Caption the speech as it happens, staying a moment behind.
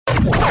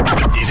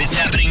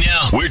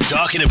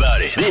talking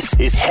about it. This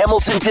is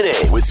Hamilton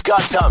Today with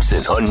Scott Thompson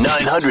on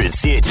 900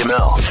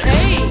 CHML.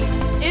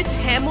 Hey, it's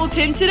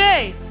Hamilton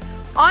Today.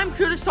 I'm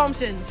Curtis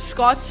Thompson,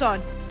 Scott's son.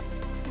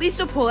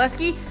 Lisa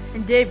Poleski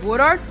and Dave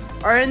Woodard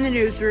are in the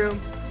newsroom.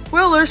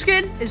 Will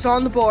Erskine is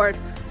on the board.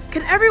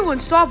 Can everyone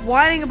stop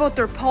whining about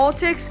their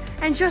politics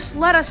and just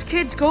let us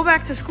kids go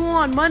back to school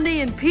on Monday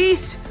in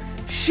peace?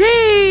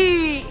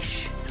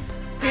 Sheesh!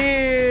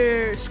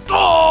 Here's Scott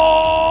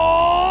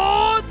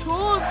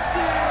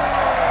Thompson.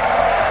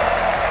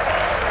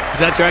 Is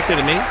that directed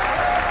at me?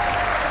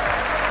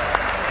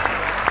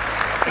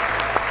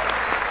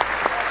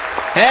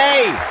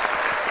 Hey!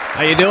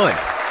 How you doing?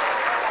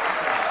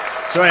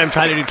 Sorry, I'm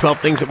trying to do 12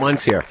 things at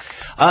once here.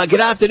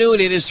 Good afternoon.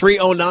 It is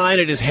 3:09.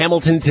 It is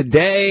Hamilton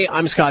Today.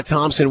 I'm Scott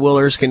Thompson. Will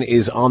Erskine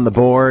is on the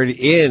board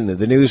in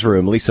the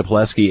newsroom. Lisa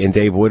Poleski and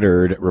Dave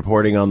Woodard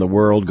reporting on the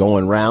world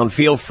going round.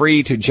 Feel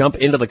free to jump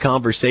into the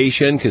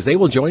conversation because they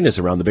will join us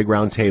around the big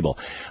round table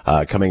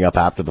coming up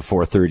after the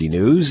 4:30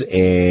 news.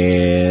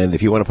 And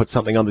if you want to put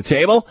something on the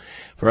table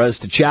for us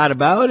to chat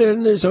about,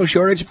 and there's no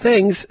shortage of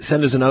things,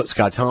 send us a note,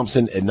 Scott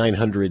Thompson at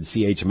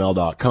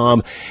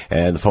 900CHML.com.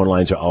 And the phone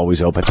lines are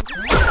always open.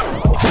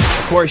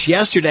 Of course,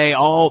 yesterday,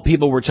 all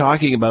people were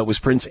talking about was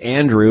Prince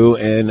Andrew.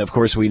 And, of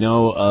course, we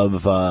know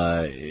of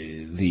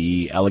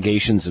the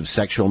allegations of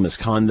sexual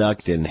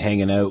misconduct and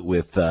hanging out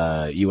with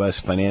U.S.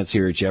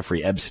 financier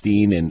Jeffrey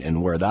Epstein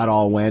and where that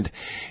all went.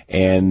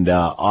 And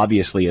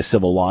obviously a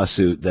civil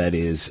lawsuit that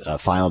is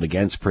filed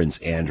against Prince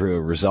Andrew.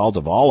 A result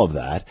of all of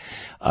that,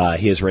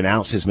 he has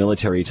renounced his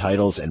military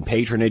titles and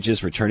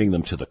patronages, returning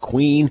them to the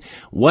Queen.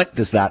 What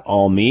does that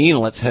all mean?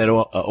 Let's head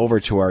over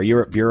to our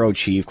Europe Bureau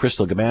Chief,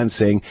 Crystal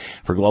Gabansing,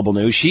 for Global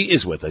News. She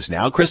is with us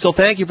now. Crystal,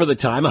 thank you for the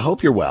time. I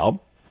hope you're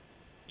well.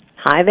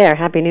 Hi there.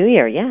 Happy New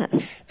Year, yes.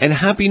 And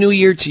Happy New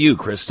Year to you,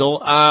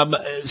 Crystal.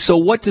 So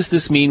what does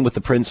this mean with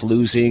the prince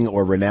losing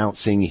or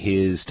renouncing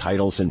his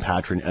titles and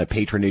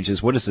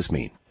patronages? What does this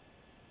mean?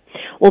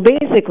 Well,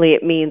 basically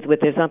it means with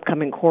his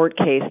upcoming court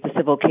case, the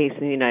civil case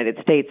in the United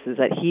States, is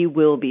that he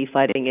will be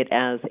fighting it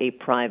as a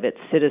private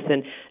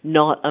citizen,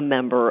 not a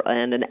member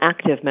and an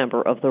active member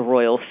of the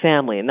royal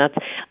family. And that's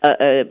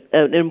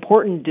an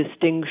important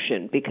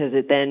distinction because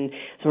it then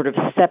sort of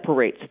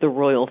separates the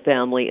royal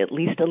family at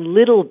least a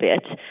little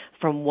bit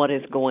from what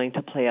is going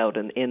to play out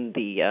in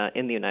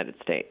the United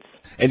States.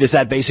 And does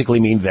that basically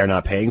mean they're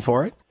not paying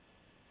for it?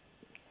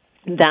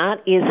 That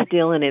is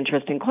still an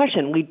interesting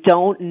question. We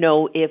don't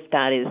know if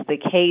that is the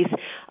case.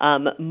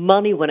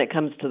 Money, when it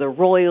comes to the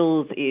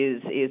royals,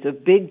 is a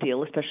big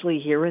deal, especially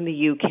here in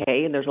the UK.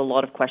 And there's a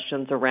lot of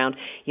questions around,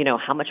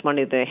 how much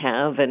money they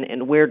have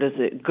and where does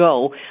it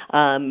go.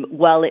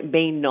 While it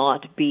may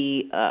not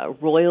be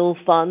royal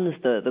funds,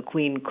 the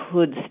Queen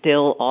could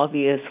still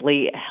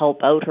obviously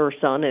help out her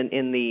son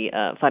in the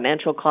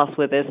financial costs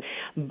with this.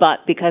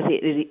 But because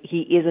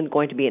he isn't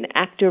going to be an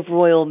active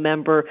royal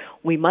member,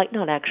 we might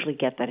not actually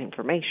get that information.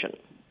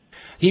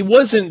 He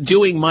wasn't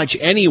doing much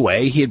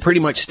anyway. He had pretty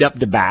much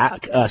stepped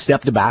back.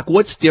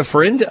 What's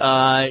different?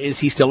 Is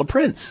he still a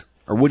prince,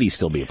 or would he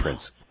still be a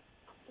prince?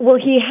 Well,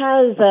 he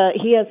has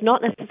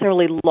not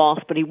necessarily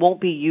lost, but he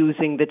won't be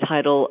using the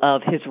title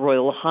of His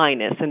Royal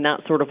Highness, and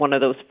that's sort of one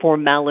of those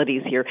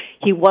formalities here.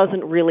 He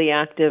wasn't really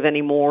active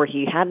anymore.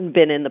 He hadn't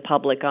been in the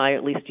public eye,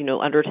 at least,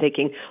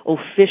 undertaking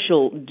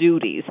official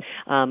duties.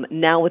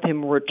 Now with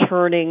him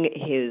returning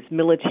his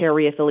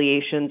military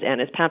affiliations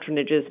and his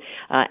patronages,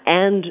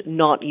 and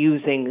not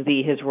using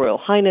the His Royal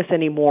Highness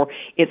anymore,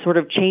 it sort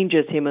of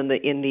changes him in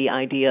the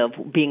idea of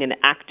being an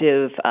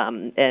active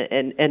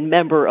and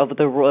member of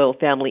the royal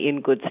family in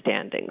good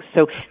standing.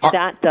 So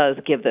that does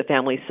give the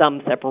family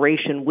some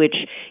separation, which,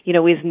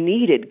 is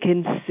needed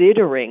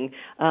considering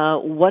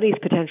what he's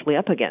potentially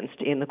up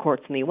against in the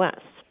courts in the U.S.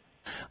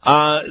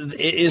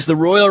 Is the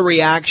royal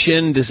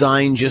reaction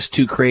designed just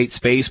to create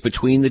space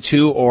between the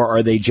two, or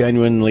are they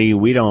genuinely,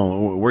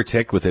 we're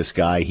ticked with this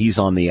guy, he's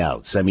on the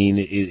outs? I mean,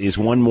 is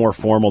one more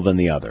formal than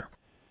the other?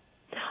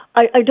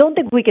 I don't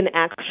think we can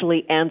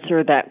actually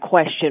answer that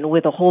question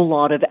with a whole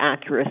lot of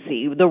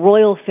accuracy. The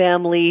royal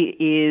family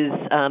is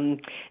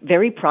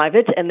very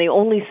private, and they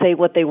only say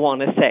what they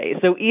want to say.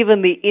 So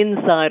even the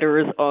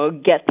insiders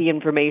get the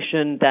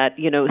information that,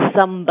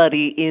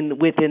 somebody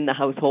within the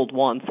household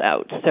wants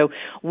out. So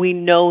we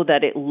know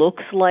that it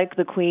looks like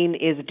the Queen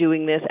is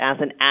doing this as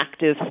an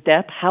active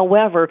step.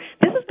 However,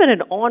 this has been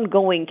an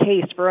ongoing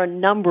case for a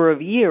number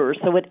of years.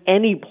 So at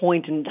any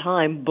point in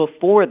time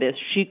before this,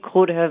 she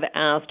could have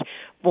asked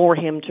for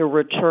him to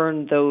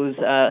return those,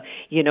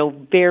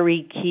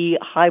 very key,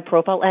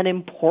 high-profile and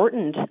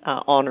important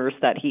honors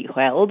that he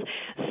held.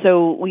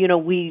 So,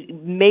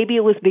 maybe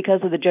it was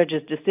because of the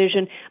judge's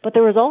decision, but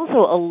there was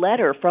also a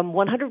letter from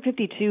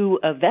 152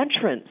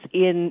 veterans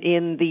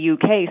in the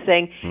UK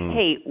saying,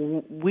 hey,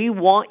 we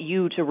want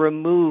you to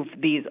remove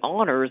these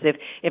honors.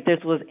 If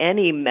this was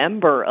any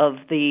member of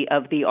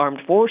the armed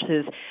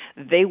forces,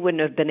 they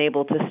wouldn't have been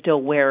able to still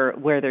wear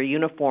their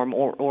uniform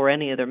or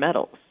any of their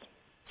medals.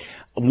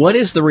 What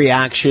is the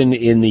reaction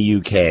in the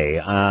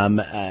UK,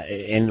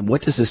 and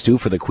what does this do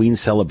for the Queen's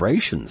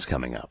celebrations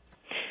coming up?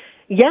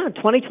 Yeah,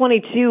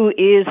 2022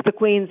 is the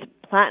Queen's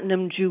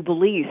Platinum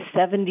Jubilee,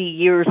 70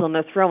 years on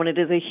the throne. It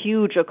is a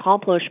huge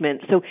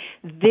accomplishment. So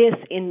this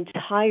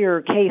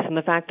entire case and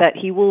the fact that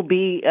he will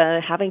be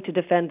having to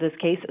defend this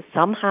case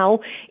somehow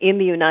in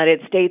the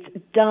United States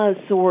does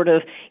sort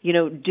of,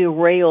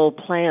 derail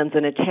plans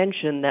and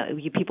attention that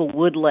people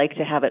would like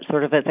to have it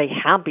sort of as a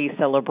happy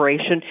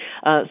celebration.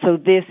 So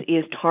this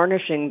is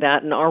tarnishing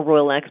that, and our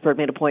royal expert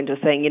made a point of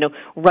saying,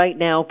 right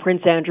now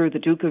Prince Andrew, the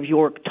Duke of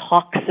York,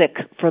 toxic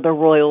for the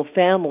royal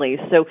family.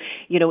 So,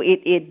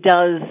 it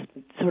does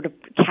sort of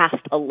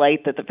cast a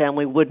light that the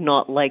family would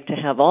not like to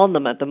have on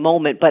them at the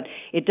moment, but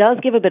it does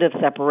give a bit of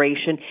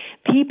separation.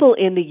 People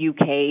in the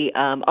UK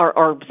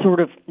are sort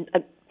of...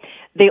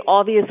 They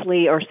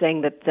obviously are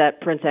saying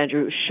that Prince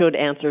Andrew should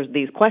answer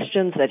these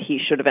questions, that he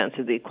should have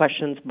answered these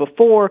questions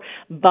before,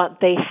 but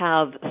they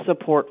have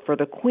support for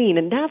the Queen,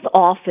 and that's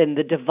often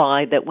the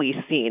divide that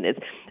we've seen.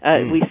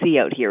 We see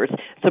out here. It's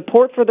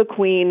support for the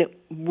Queen,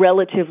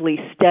 relatively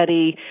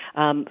steady,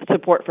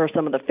 support for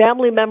some of the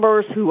family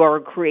members who are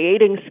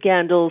creating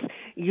scandals.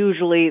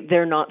 Usually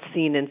they're not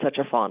seen in such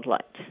a fond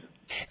light.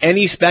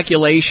 Any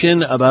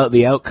speculation about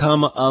the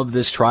outcome of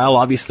this trial?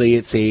 Obviously,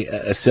 it's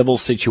a civil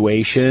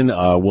situation.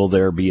 Will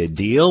there be a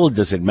deal?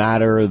 Does it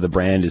matter? The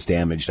brand is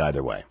damaged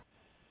either way.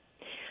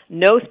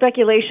 No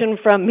speculation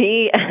from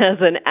me as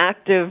an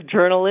active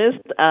journalist.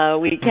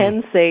 We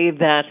can say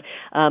that,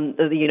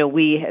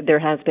 there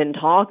has been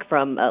talk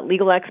from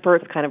legal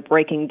experts kind of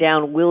breaking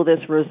down, will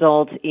this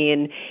result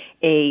in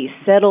a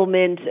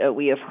settlement?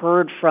 We have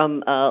heard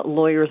from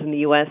lawyers in the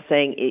U.S.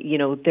 saying,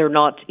 they're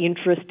not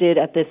interested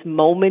at this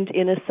moment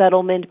in a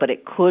settlement, but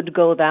it could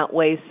go that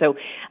way. So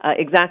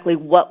exactly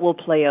what will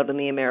play out in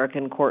the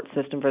American court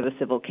system for the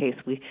civil case,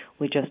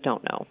 we just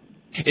don't know.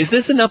 Is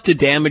this enough to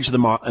damage the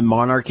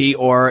monarchy,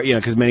 or,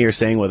 because many are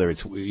saying whether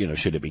it's,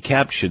 should it be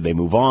kept, should they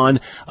move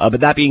on? But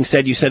that being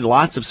said, you said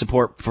lots of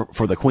support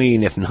for the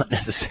Queen, if not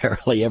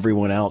necessarily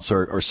everyone else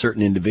or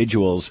certain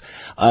individuals.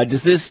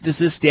 Does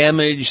this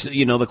damage,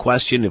 the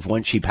question if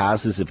once she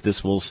passes, if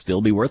this will still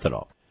be worth it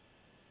all?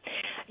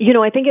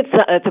 I think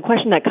it's a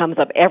question that comes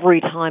up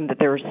every time that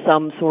there's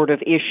some sort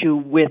of issue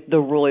with the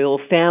royal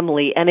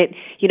family. And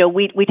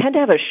we tend to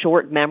have a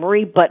short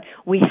memory, but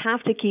we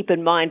have to keep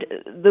in mind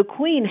the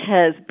Queen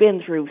has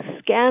been through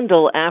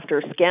scandal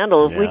after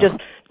scandal. If we just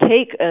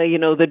take,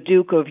 the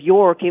Duke of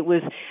York, it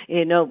was,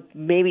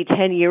 maybe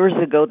 10 years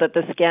ago that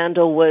the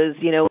scandal was,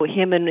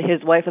 him and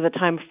his wife at the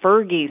time,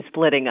 Fergie,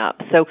 splitting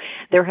up. So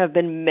there have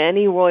been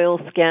many royal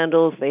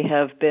scandals. They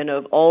have been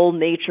of all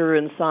nature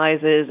and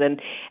sizes,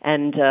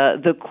 and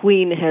the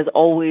Queen has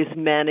always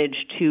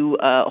managed to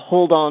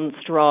hold on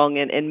strong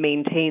and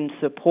maintain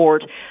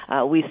support.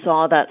 We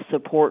saw that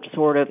support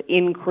sort of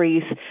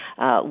increase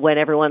when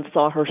everyone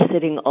saw her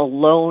sitting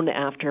alone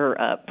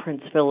after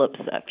Prince Philip's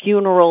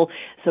funeral.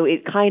 So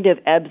it kind of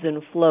ebbs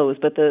and flows.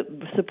 But the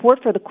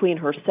support for the Queen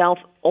herself,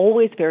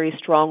 always very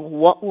strong.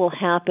 What will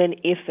happen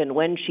if and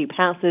when she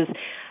passes,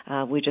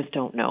 we just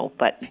don't know.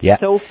 But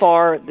so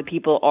far, the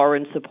people are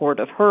in support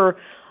of her,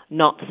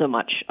 not so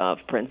much of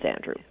Prince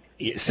Andrew.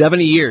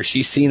 70 years.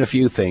 She's seen a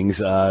few things.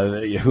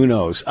 Who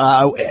knows?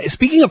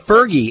 Speaking of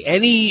Fergie,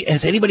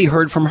 has anybody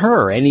heard from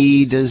her?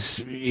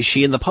 Is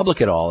she in the public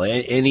at all?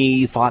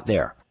 Any thought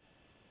there?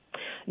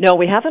 No,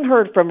 we haven't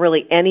heard from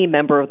really any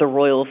member of the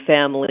royal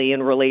family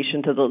in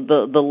relation to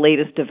the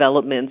latest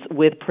developments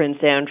with Prince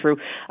Andrew.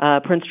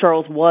 Prince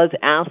Charles was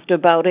asked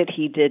about it.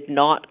 He did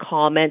not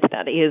comment.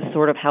 That is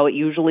sort of how it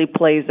usually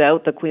plays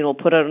out. The Queen will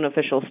put out an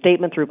official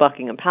statement through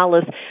Buckingham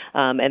Palace,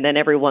 and then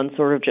everyone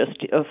sort of just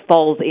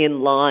falls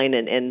in line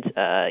and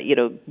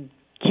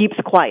keeps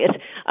quiet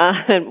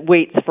and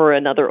waits for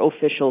another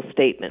official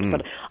statement.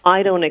 But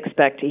I don't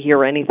expect to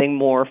hear anything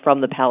more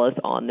from the palace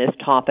on this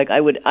topic. I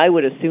would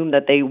assume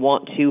that they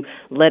want to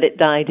let it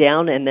die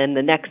down, and then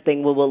the next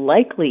thing we will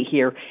likely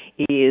hear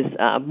is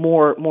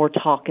more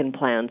talk and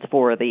plans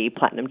for the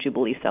Platinum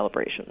Jubilee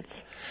celebrations.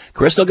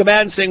 Crystal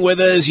Gabansing with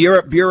us,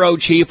 Europe Bureau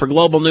Chief for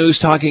Global News,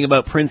 talking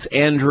about Prince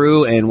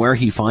Andrew and where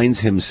he finds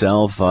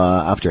himself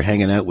after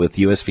hanging out with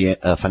U.S.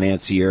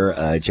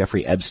 financier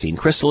Jeffrey Epstein.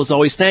 Crystal, as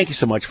always, thank you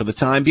so much for the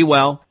time. Be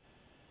well.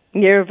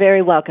 You're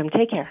very welcome.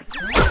 Take care.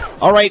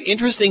 All right,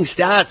 interesting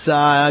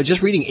stats.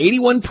 Just reading,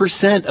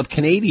 81% of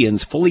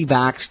Canadians fully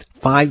vaxxed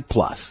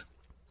 5+.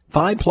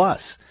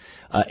 5+.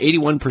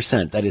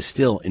 81%. That is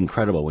still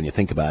incredible when you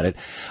think about it.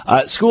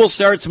 School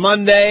starts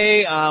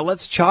Monday.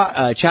 Let's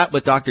chat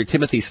with Dr.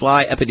 Timothy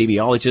Sly,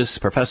 epidemiologist,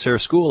 professor,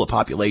 School of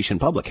Population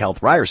Public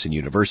Health, Ryerson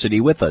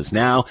University, with us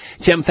now.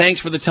 Tim,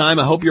 thanks for the time.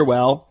 I hope you're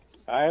well.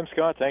 I am,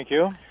 Scott. Thank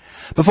you.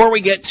 Before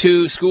we get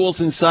to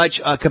schools and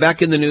such,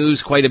 Quebec in the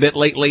news quite a bit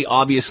lately,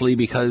 obviously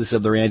because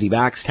of their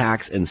anti-vax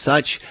tax and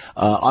such.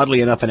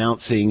 Oddly enough,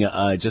 announcing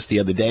just the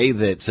other day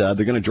that they're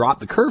going to drop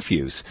the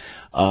curfews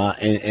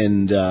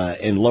and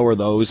lower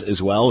those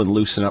as well and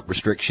loosen up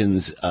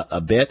restrictions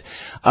a bit.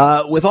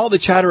 With all the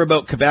chatter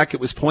about Quebec, it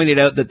was pointed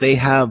out that they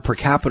have per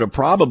capita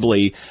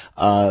probably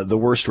the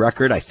worst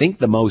record, I think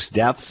the most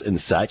deaths and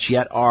such,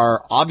 yet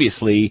are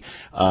obviously,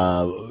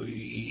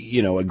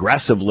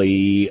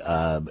 aggressively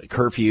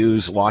curfew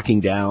curfews, locking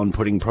down,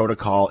 putting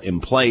protocol in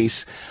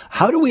place.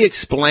 How do we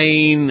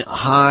explain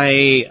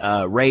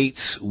high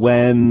rates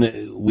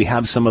when we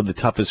have some of the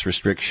toughest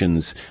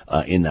restrictions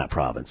in that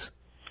province?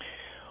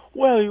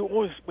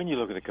 Well, when you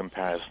look at a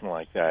comparison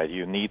like that,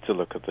 you need to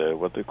look at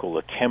what they call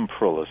a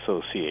temporal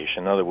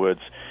association. In other words,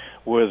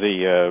 were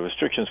the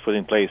restrictions put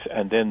in place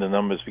and then the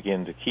numbers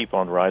begin to keep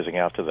on rising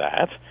after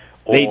that?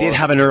 They did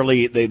have an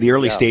early, the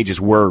early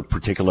stages were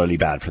particularly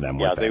bad for them,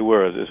 weren't they? Yeah, they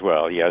were as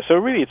well, yeah. So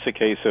really it's a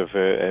case of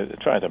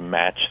trying to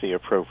match the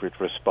appropriate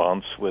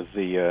response with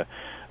the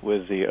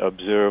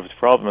observed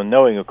problem, and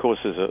knowing, of course,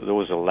 there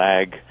was a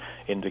lag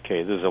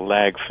indicator. There's a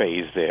lag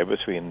phase there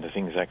between the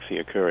things actually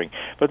occurring.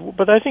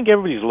 But I think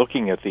everybody's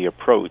looking at the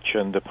approach,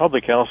 and the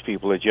public health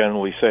people are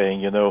generally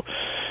saying,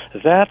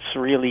 that's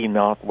really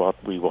not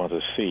what we want to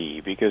see,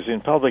 because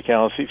in public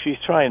health, if you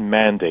try and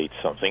mandate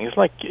something, it's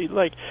like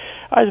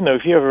I don't know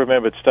if you ever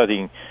remembered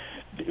studying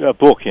a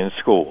book in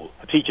school.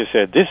 A teacher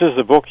said, "This is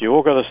the book you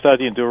all got to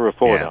study and do a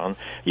report on."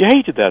 You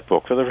hated that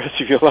book for the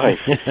rest of your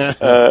life.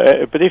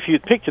 But if you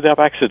picked it up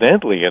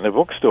accidentally in a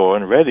bookstore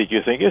and read it,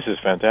 you think, this is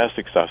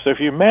fantastic stuff. So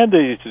if you're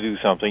mandated to do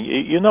something,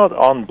 you're not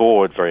on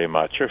board very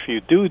much. Or if you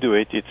do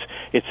it,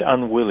 it's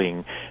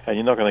unwilling, and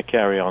you're not going to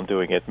carry on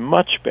doing it.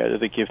 Much better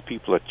to give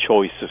people a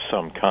choice of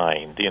some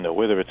kind,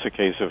 whether it's a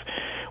case of,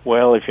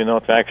 well, if you're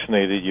not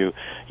vaccinated,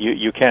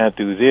 you can't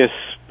do this,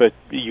 but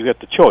you get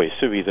the choice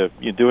of either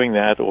you're doing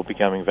that or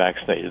becoming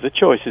vaccinated. The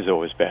choice is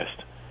always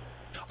best.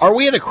 Are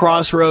we at a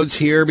crossroads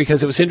here?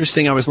 Because it was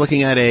interesting. I was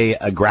looking at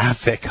a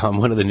graphic on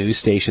one of the news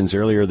stations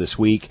earlier this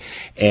week,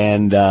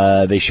 and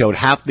they showed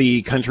half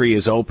the country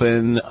is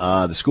open.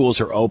 The schools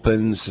are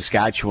open.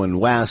 Saskatchewan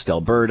West,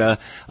 Alberta,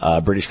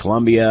 British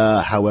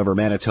Columbia, however,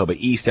 Manitoba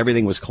East,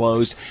 everything was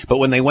closed. But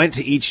when they went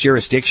to each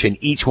jurisdiction,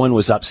 each one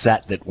was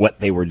upset that what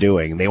they were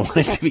doing. They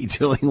wanted to be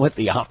doing what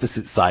the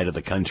opposite side of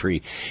the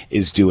country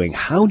is doing.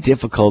 How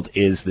difficult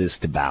is this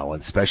to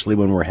balance, especially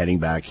when we're heading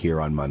back here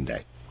on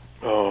Monday?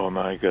 Oh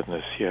my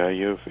goodness! Yeah,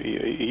 you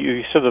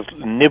sort of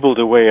nibbled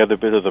away at a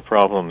bit of the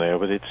problem there,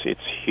 but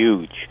it's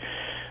huge.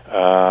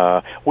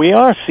 We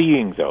are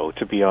seeing, though,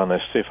 to be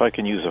honest, if I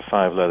can use a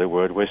five-letter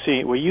word, we're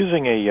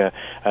using a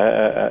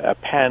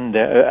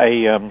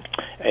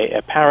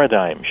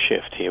paradigm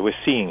shift here. We're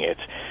seeing it.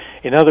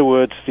 In other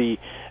words,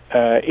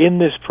 in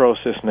this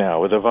process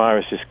now, where the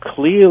virus is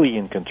clearly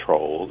in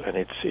control and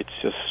it's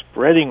just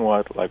spreading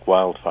like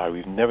wildfire,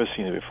 we've never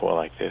seen it before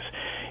like this.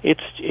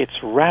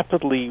 It's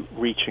rapidly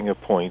reaching a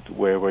point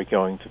where we're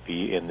going to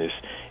be in this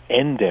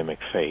endemic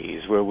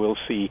phase, where we'll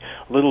see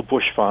little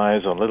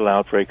bushfires or little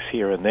outbreaks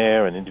here and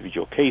there, and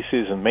individual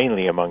cases, and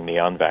mainly among the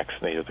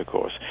unvaccinated, of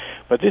course.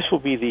 But this will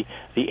be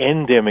the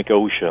endemic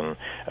ocean,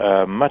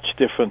 much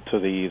different to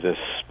the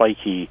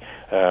spiky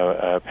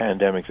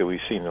pandemic that we've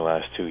seen in the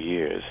last 2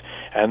 years.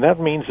 And that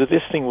means that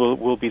this thing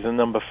will be the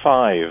number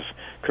 5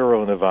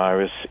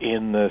 coronavirus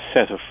in the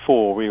set of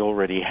 4 we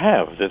already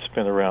have that's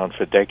been around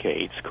for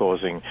decades,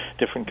 causing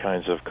different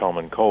kinds of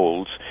common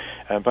colds.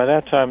 And by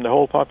that time, the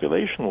whole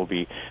population will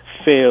be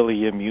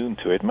fairly immune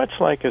to it, much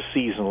like a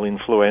seasonal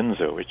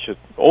influenza, which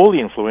all the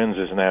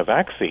influenzas are now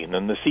vaccine,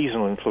 and the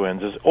seasonal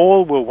influenzas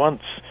all were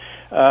once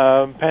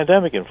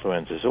pandemic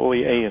influenzas, all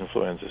the A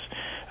influenzas.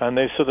 And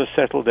they've sort of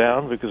settled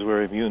down because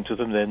we're immune to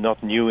them. They're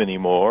not new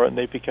anymore, and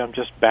they become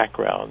just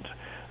background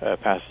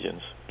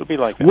pathogens. It'll be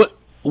like that.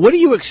 What are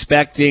you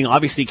expecting?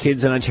 Obviously,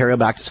 kids in Ontario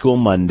back to school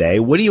Monday.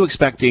 What are you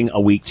expecting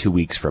a week, 2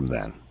 weeks from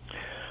then?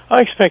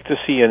 I expect to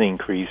see an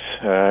increase.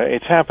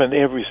 It's happened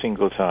every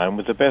single time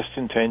with the best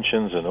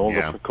intentions and all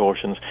the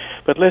precautions,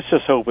 but let's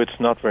just hope it's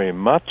not very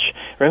much.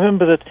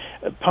 Remember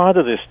that part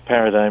of this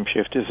paradigm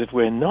shift is that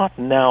we're not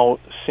now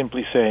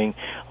simply saying,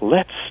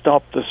 let's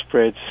stop the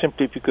spread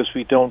simply because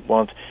we don't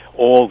want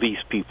all these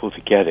people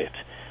to get it.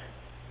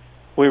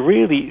 We're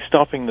really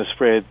stopping the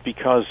spread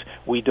because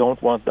we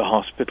don't want the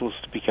hospitals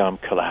to become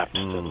collapsed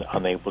and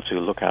unable to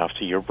look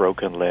after your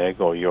broken leg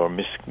or your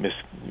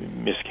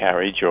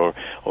miscarriage or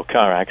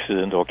car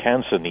accident or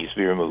cancer needs to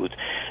be removed.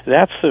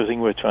 That's the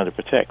thing we're trying to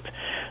protect.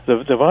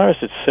 The virus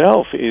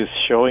itself is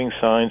showing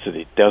signs that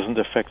it doesn't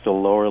affect the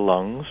lower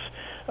lungs.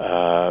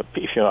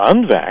 If you're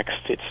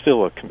unvaxxed, it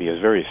still can be a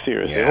very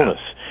serious illness.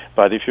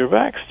 But if you're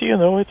vaxxed,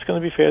 it's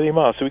going to be fairly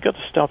mild. So we've got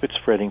to stop it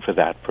spreading for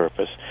that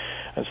purpose.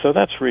 And so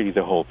that's really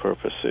the whole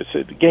purpose. It's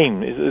a game.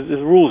 The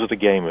rules of the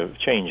game are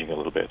changing a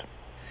little bit.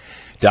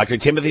 Dr.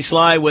 Timothy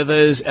Sly with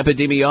us,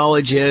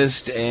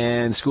 epidemiologist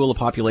and School of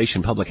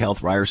Population Public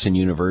Health, Ryerson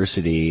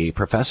University.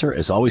 Professor,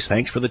 as always,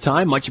 thanks for the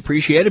time. Much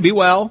appreciated. Be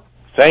well.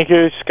 Thank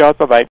you, Scott.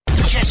 Bye-bye.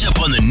 Catch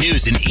up on the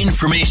news and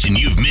information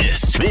you've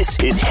missed. This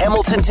is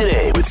Hamilton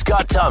Today with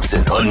Scott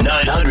Thompson on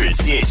 900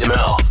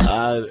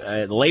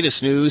 CHML. The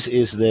latest news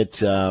is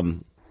that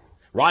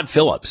Rod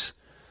Phillips,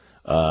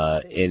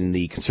 in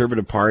the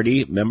Conservative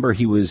Party, remember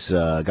he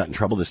got in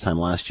trouble this time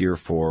last year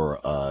for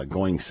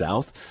going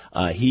south.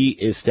 He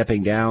is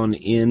stepping down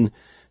in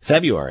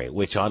February,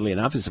 which oddly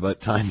enough is about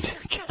time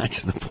to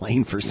catch the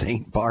plane for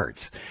St.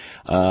 Bart's.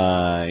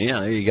 Yeah,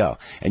 there you go.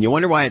 And you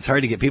wonder why it's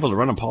hard to get people to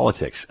run on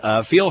politics.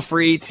 Feel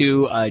free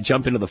to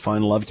jump into the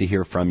fun. Love to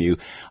hear from you,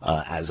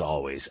 as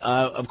always.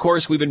 Of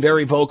course, we've been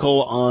very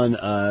vocal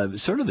on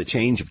sort of the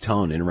change of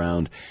tone in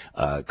around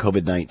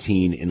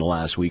COVID-19 in the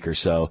last week or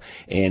so,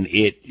 and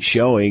it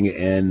showing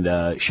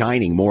and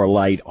shining more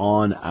light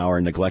on our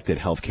neglected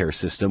healthcare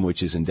system,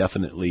 which is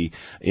indefinitely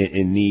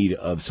in need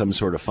of some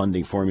sort of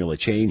funding formula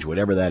change,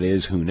 whatever that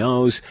is, who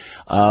knows.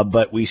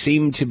 But we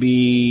seem to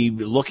be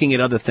looking at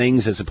other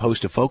things as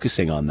opposed to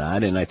focusing on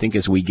that. And I think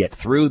as we get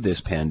through this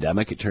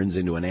pandemic, it turns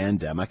into an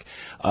endemic.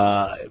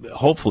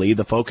 Hopefully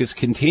the focus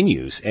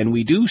continues and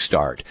we do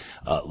start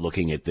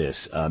looking at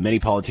this. Many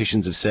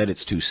politicians have said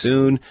it's too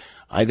soon.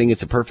 I think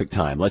it's a perfect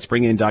time. Let's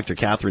bring in Dr.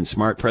 Catherine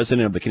Smart,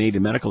 president of the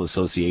Canadian Medical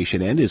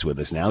Association, and is with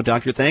us now.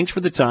 Doctor, thanks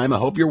for the time. I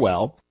hope you're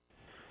well.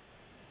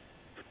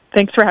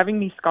 Thanks for having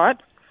me,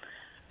 Scott.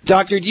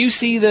 Doctor, do you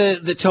see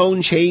the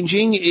tone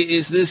changing?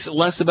 Is this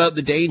less about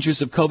the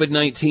dangers of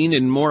COVID-19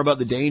 and more about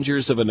the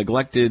dangers of a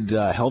neglected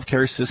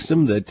healthcare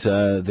system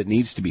that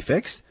needs to be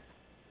fixed?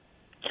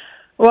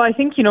 Well, I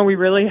think, we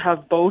really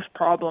have both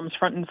problems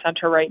front and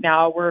center right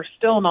now. We're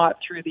still not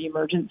through the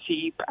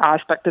emergency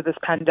aspect of this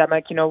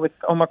pandemic, with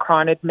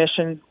Omicron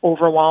admissions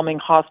overwhelming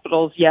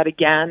hospitals yet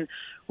again.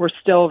 We're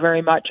still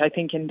very much, I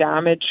think, in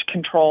damage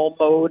control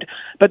mode.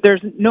 But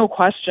there's no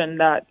question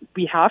that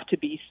we have to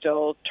be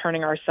still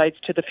turning our sights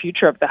to the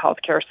future of the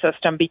healthcare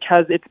system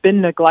because it's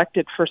been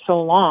neglected for so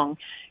long.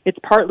 It's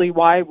partly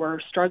why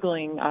we're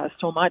struggling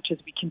so much as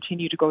we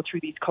continue to go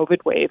through these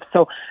COVID waves.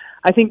 So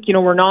I think,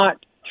 we're not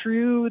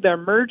through the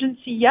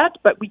emergency yet,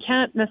 but we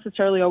can't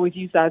necessarily always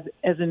use that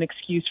as an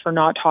excuse for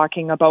not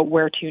talking about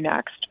where to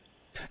next.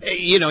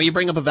 You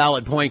bring up a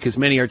valid point because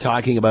many are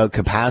talking about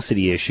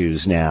capacity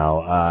issues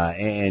now.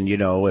 And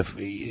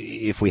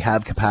if we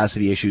have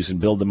capacity issues and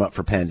build them up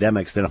for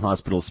pandemics, then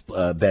hospitals'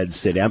 beds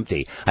sit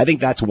empty. I think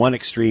that's one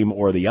extreme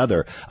or the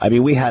other. I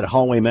mean, we had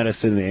hallway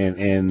medicine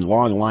and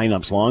long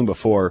lineups long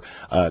before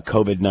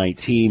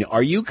COVID-19.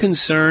 Are you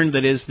concerned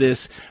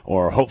that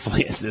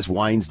hopefully as this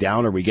winds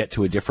down or we get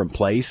to a different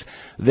place,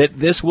 that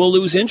this will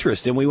lose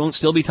interest and we won't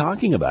still be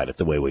talking about it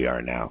the way we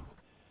are now?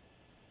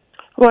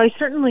 Well, I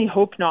certainly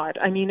hope not.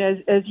 I mean,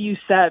 as you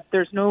said,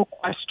 there's no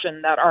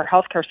question that our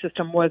healthcare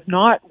system was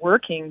not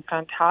working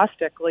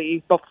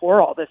fantastically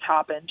before all this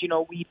happened.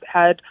 We've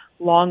had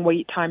long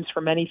wait times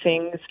for many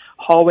things,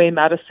 hallway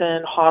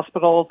medicine,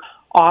 hospitals,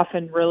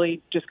 often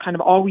really just kind of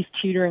always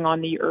teetering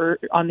on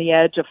the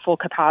edge of full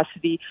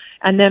capacity.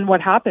 And then what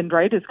happened,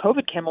 right, is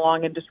COVID came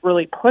along and just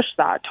really pushed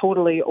that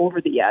totally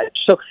over the edge.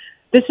 So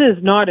this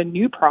is not a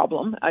new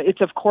problem.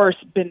 It's, of course,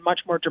 been much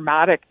more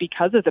dramatic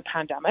because of the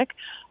pandemic.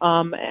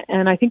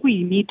 And I think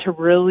we need to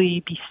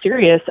really be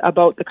serious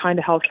about the kind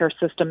of healthcare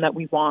system that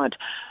we want.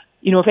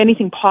 If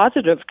anything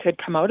positive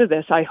could come out of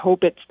this, I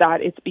hope it's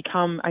that it's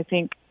become, I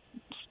think,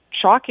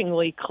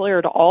 shockingly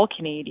clear to all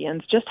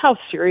Canadians just how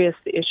serious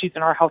the issues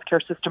in our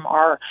healthcare system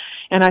are.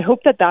 And I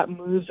hope that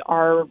moves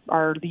our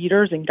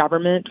leaders in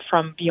government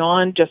from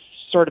beyond just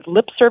sort of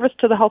lip service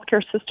to the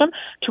healthcare system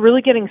to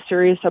really getting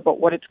serious about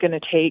what it's going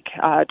to take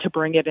to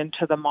bring it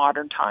into the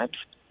modern times.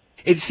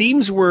 It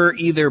seems we're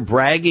either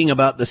bragging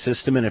about the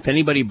system, and if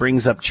anybody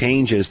brings up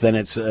changes, then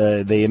it's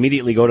they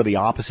immediately go to the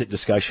opposite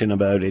discussion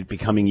about it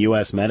becoming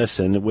U.S.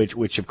 medicine,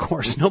 which of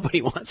course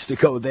nobody wants to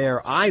go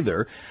there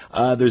either.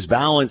 There's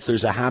balance,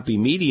 there's a happy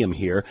medium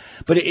here,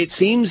 but it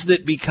seems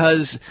that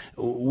because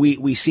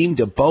we seem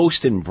to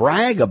boast and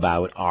brag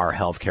about our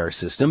healthcare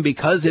system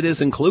because it is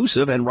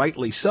inclusive, and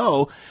rightly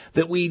so,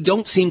 that we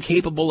don't seem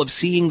capable of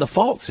seeing the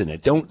faults in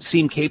it, don't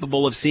seem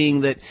capable of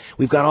seeing that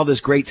we've got all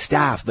this great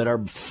staff that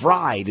are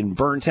fried and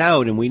burnt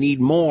out, and we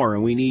need more,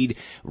 and we need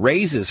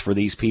raises for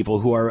these people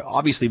who are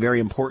obviously very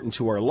important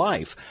to our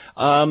life.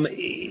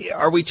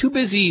 Are we too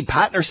busy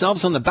patting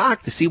ourselves on the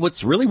back to see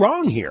what's really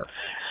wrong here?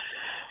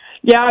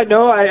 Yeah,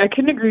 no, I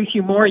couldn't agree with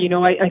you more.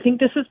 I think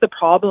this is the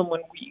problem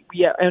when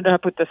we end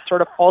up with this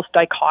sort of false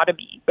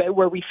dichotomy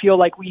where we feel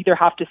like we either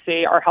have to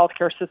say our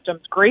healthcare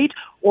system's great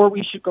or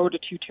we should go to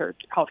two-tiered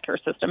healthcare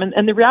system.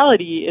 And the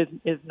reality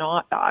is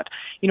not that.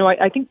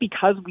 I think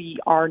because we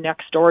are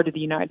next door to the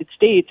United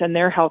States and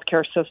their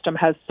healthcare system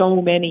has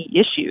so many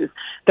issues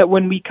that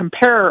when we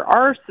compare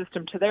our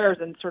system to theirs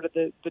and sort of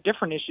the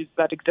different issues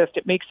that exist,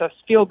 it makes us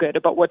feel good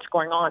about what's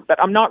going on.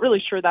 But I'm not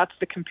really sure that's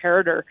the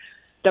comparator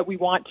that we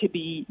want to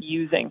be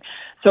using.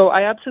 So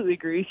I absolutely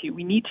agree with you.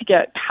 We need to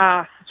get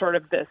past sort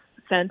of this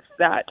sense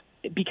that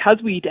because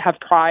we have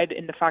pride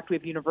in the fact we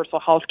have universal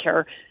health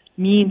care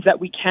means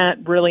that we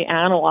can't really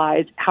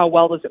analyze how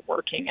well is it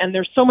working. And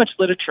there's so much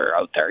literature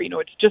out there.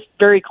 It's just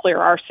very clear.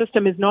 Our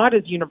system is not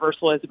as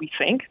universal as we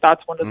think.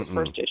 That's one of the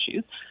first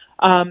issues.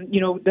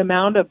 The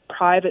amount of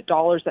private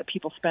dollars that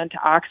people spend to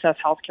access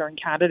healthcare in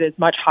Canada is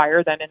much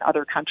higher than in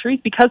other countries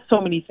because so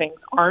many things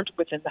aren't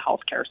within the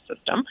healthcare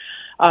system.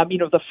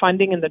 The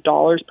funding and the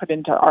dollars put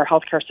into our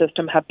healthcare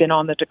system have been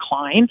on the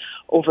decline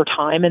over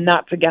time, and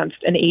that's against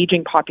an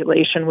aging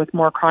population with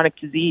more chronic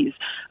disease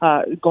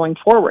going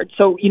forward.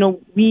 So,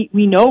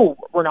 we know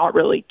we're not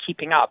really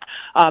keeping up.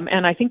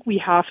 And I think we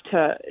have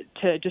to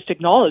just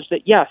acknowledge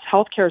that, yes,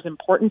 healthcare is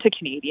important to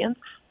Canadians.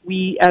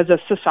 We, as a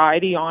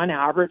society, on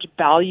average,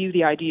 value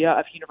the idea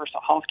of universal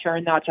healthcare,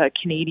 and that's a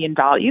Canadian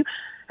value,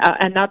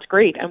 and that's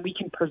great, and we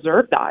can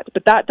preserve that.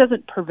 But that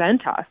doesn't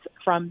prevent us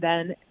from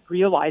then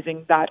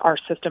realizing that our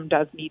system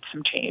does need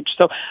some change.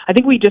 So I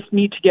think we just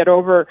need to get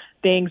over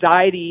the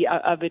anxiety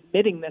of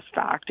admitting this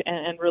fact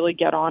and really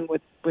get on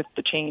with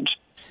the change.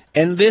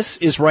 And this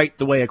is right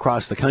the way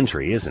across the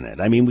country, isn't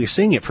it? I mean, we're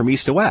seeing it from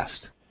east to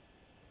west.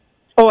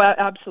 Oh,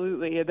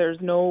 absolutely. There's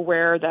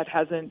nowhere that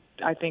hasn't,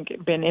 I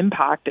think, been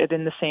impacted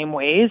in the same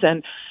ways.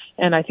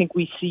 And I think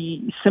we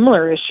see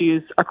similar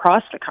issues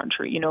across the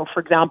country. For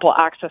example,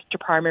 access to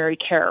primary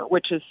care,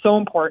 which is so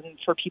important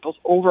for people's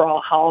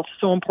overall health,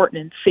 so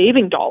important in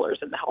saving dollars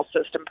in the health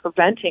system,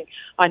 preventing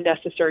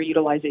unnecessary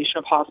utilization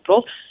of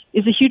hospitals,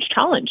 is a huge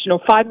challenge.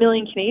 5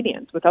 million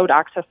Canadians without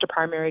access to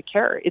primary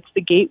care. It's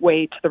the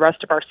gateway to the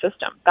rest of our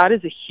system. That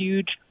is a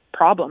huge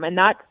problem, and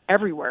that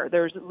everywhere.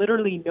 There's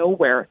literally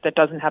nowhere that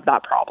doesn't have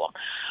that problem.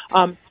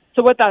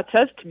 So what that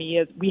says to me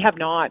is we have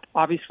not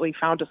obviously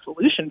found a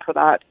solution for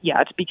that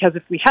yet, because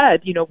if we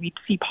had, we'd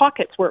see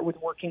pockets where it was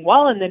working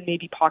well and then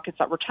maybe pockets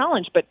that were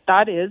challenged, but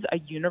that is a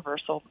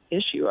universal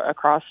issue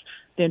across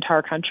the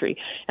entire country.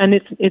 And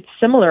it's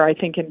similar, I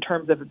think, in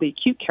terms of the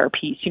acute care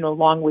piece,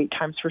 long wait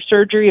times for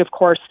surgery. Of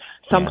course,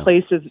 some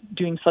places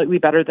doing slightly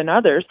better than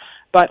others,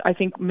 but I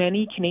think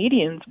many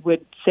Canadians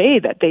would say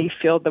that they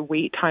feel the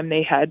wait time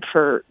they had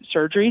for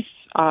surgeries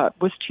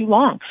was too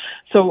long.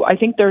 So I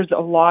think there's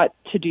a lot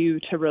to do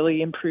to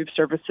really improve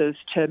services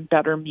to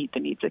better meet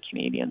the needs of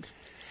Canadians.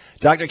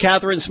 Dr.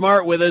 Catherine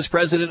Smart with us,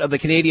 president of the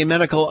Canadian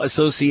Medical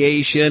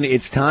Association.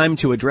 It's time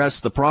to address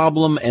the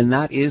problem, and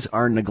that is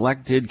our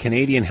neglected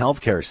Canadian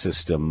healthcare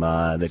system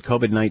that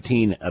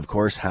COVID-19, of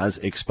course, has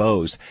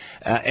exposed.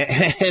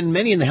 And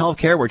many in the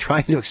healthcare were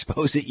trying to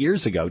expose it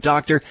years ago.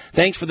 Doctor,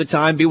 thanks for the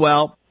time. Be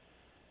well.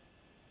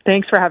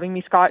 Thanks for having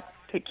me, Scott.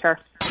 Take care.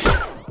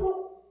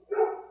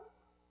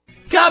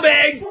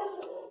 Coming!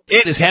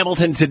 It is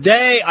Hamilton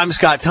Today. I'm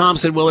Scott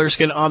Thompson, Will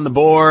Erskine on the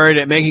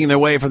board, making their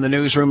way from the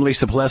newsroom,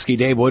 Lisa Pileski,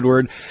 Dave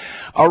Woodward,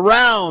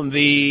 around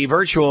the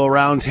virtual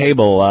round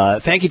table.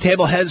 Thank you,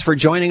 table heads, for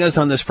joining us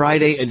on this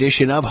Friday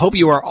edition of Hope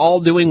You Are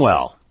All Doing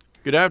Well.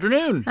 Good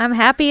afternoon. I'm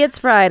happy it's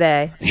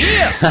Friday.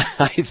 Yeah.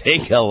 I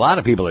think a lot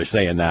of people are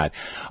saying that.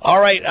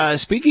 All right.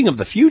 Speaking of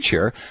the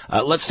future,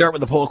 let's start with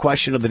the poll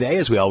question of the day,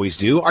 as we always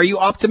do. Are you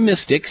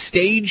optimistic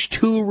stage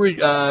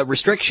 2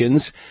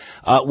 restrictions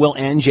will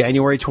end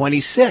January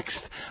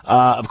 26th?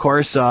 Of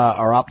course,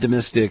 our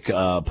optimistic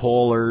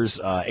pollers,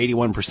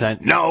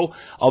 81% no.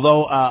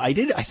 Although I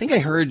think I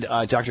heard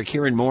Dr.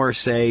 Kieran Moore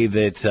say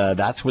that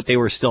that's what they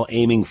were still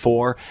aiming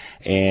for,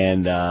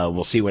 and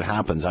we'll see what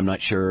happens. I'm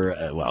not sure.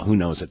 Who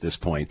knows at this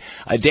point?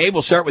 Dave,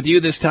 we'll start with you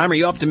this time. Are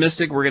you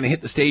optimistic we're going to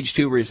hit the stage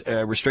 2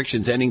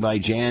 restrictions ending by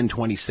Jan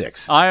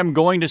 26? I am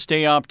going to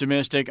stay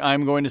optimistic.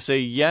 I'm going to say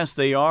yes,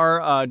 they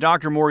are.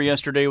 Dr. Moore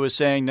yesterday was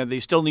saying that they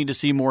still need to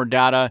see more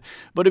data.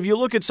 But if you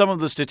look at some of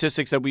the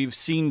statistics that we've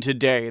seen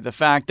today, the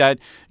fact that,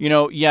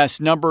 yes,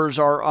 numbers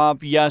are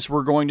up. Yes,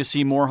 we're going to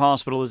see more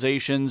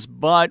hospitalizations,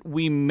 but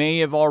we may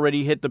have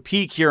already hit the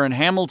peak here in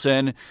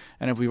Hamilton.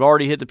 And if we've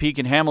already hit the peak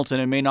in Hamilton,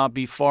 it may not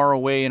be far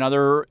away in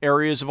other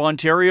areas of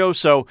Ontario.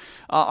 So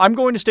I'm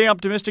going to stay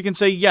optimistic and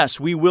say, yes,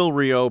 we will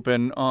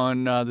reopen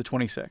on the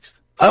 26th.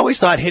 I always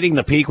thought hitting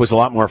the peak was a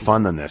lot more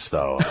fun than this,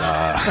 though.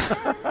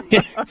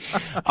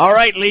 All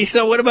right,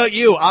 Lisa, what about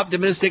you?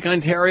 Optimistic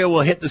Ontario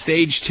will hit the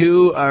stage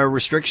 2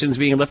 restrictions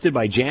being lifted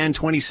by Jan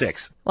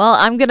 26. Well,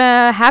 I'm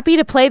happy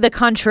to play the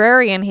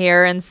contrarian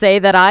here and say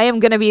that I am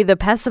going to be the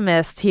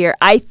pessimist here.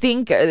 I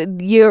think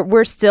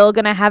we're still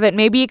going to have it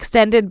maybe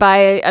extended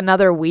by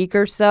another week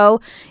or so.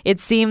 It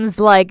seems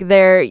like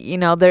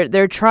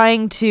they're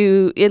trying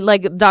to,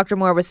 like Dr.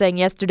 Moore was saying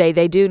yesterday,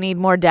 they do need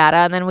more data.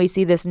 And then we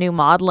see this new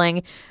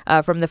modeling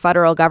from the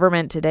federal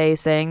government today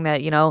saying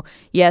that,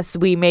 yes,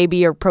 we may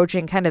be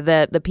approaching kind of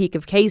the peak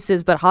of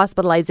cases, but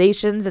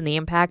hospitalizations and the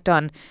impact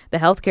on the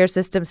healthcare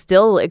system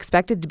still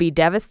expected to be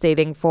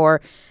devastating for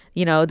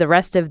the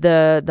rest of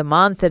the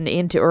month and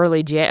into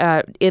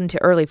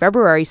early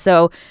February.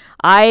 So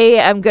I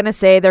am going to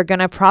say they're going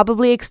to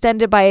probably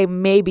extend it by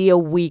maybe a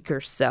week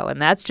or so.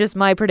 And that's just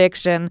my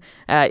prediction.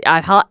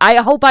 I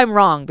hope I'm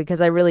wrong,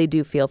 because I really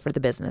do feel for the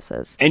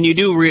businesses. And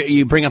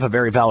you bring up a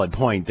very valid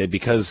point that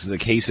because the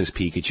cases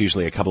peak, it's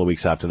usually a couple of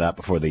weeks after that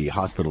before the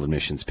hospital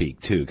admissions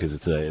peak too,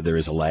 because there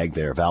is a lag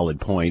there.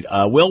 Valid point.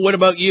 Will, what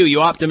about you?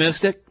 You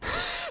optimistic?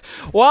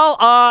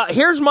 Well,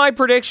 here's my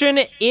prediction.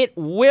 It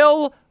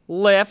will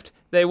lift.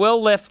 They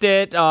will lift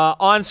it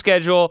on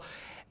schedule.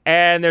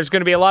 And there's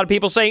going to be a lot of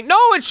people saying, no,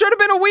 it should have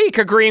been a week,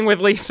 agreeing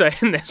with Lisa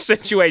in this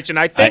situation.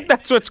 I think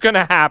that's what's going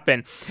to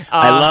happen.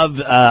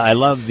 I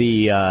love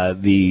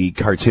the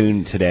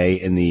cartoon today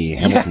in the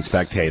Hamilton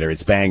Spectator.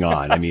 It's bang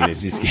on. I mean,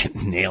 it's just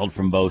getting nailed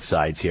from both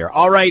sides here.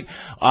 All right.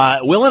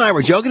 Will and I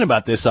were joking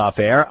about this off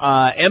air.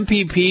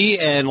 MPP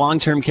and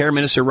long-term care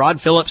minister Rod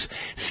Phillips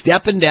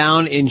stepping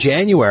down in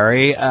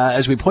January.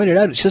 As we pointed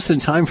out, it's just in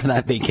time for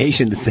that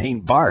vacation to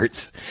St.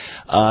 Bart's.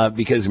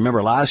 Because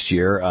remember last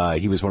year,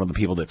 he was one of the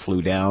people that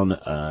flew down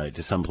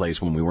to some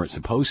place when we weren't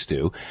supposed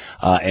to.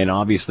 And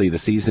obviously the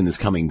season is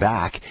coming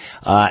back.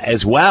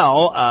 As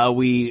well,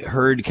 we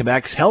heard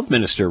Quebec's health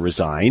minister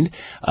resigned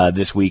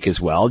this week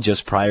as well,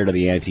 just prior to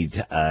the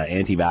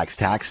anti-vax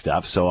tax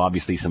stuff. So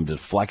obviously some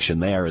deflection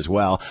there as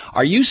well.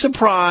 Are you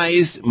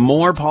surprised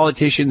more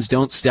politicians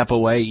don't step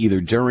away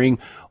either during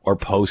or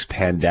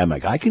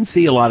post-pandemic? I can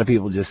see a lot of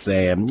people just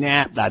saying,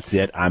 nah, that's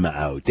it, I'm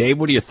out. Dave,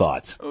 what are your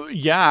thoughts?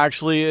 Yeah,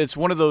 actually, it's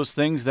one of those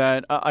things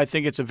that I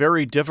think it's a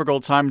very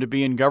difficult time to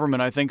be in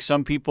government. I think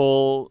some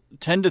people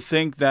tend to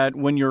think that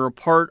when you're a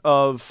part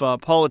of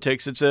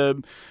politics,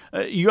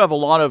 you have a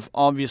lot of,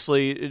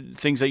 obviously,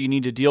 things that you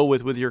need to deal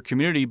with your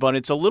community, but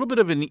it's a little bit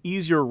of an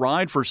easier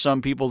ride for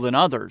some people than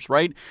others,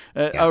 right?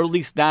 Or at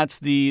least that's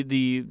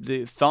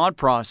the thought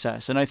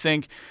process. And I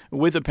think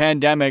with a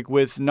pandemic,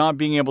 with not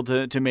being able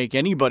to make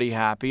anybody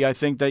happy, I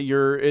think that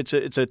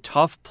it's a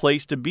tough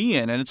place to be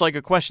in. And it's like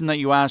a question that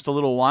you asked a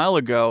little while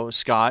ago,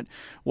 Scott,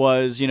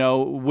 was,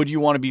 would you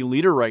want to be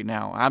leader right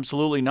now?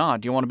 Absolutely not.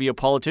 Do you want to be a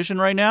politician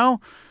right now?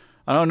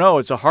 I don't know.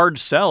 It's a hard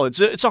sell.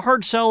 It's a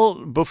hard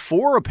sell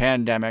before a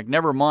pandemic,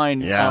 never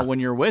mind when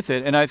you're with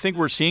it. And I think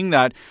we're seeing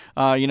that.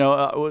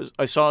 I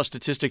saw a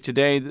statistic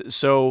today.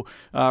 So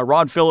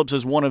Rod Phillips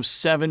is one of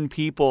 7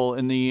 people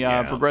in the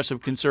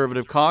Progressive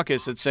Conservative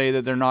Caucus that say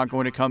that they're not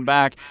going to come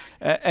back.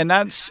 And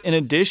that's in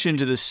addition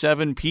to the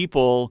 7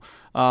 people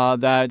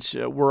that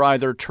were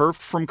either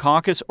turfed from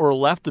caucus or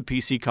left the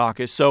PC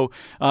caucus. So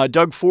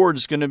Doug Ford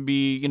is going to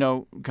be,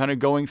 kind of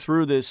going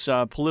through this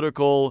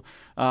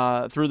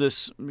through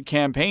this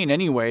campaign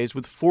anyways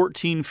with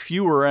 14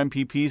 fewer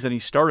MPPs than he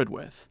started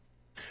with.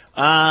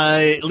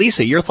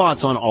 Lisa, your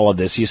thoughts on all of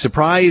this? You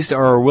surprised,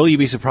 or will you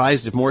be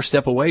surprised if more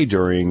step away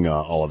during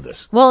all of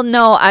this? Well,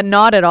 no,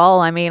 not at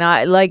all. I mean,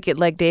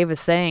 like Dave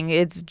was saying,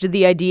 it's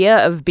the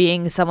idea of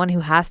being someone who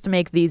has to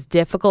make these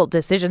difficult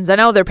decisions. I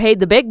know they're paid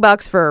the big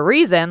bucks for a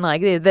reason.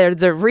 Like,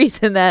 there's a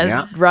reason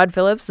that Rod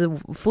Phillips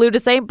flew to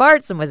St.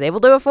 Bart's and was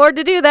able to afford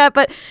to do that.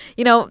 But,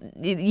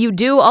 you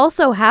do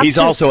also have He's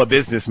also a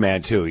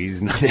businessman, too.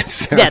 He's not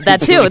necessarily... Yeah,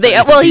 that too.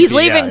 He's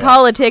leaving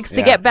politics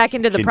to get back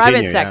into the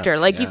private sector.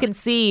 You can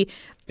see...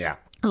 Yeah.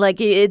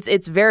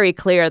 It's very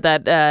clear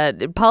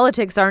that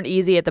politics aren't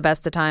easy at the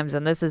best of times,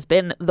 and this has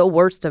been the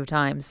worst of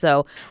times.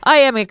 So I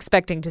am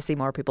expecting to see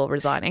more people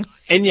resigning.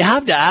 And you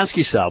have to ask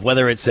yourself,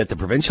 whether it's at the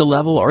provincial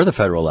level or the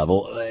federal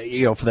level,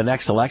 for the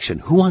next election,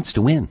 who wants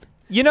to win?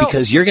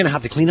 Because you're going to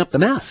have to clean up the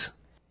mess.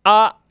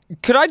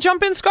 Could I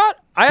jump in, Scott?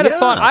 I had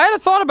a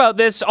thought about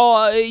this.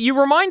 You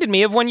reminded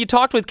me of when you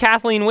talked with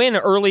Kathleen Wynne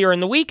earlier in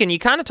the week, and you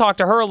kind of talked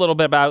to her a little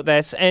bit about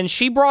this, and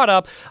she brought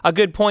up a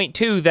good point,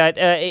 too, that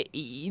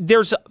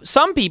there's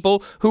some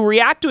people who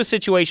react to a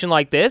situation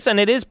like this, and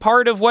it is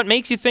part of what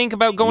makes you think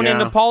about going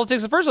into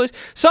politics in the first place.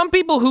 Some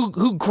people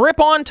who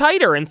grip on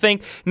tighter and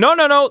think,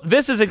 no,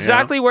 this is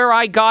exactly where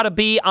I gotta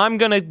be. I'm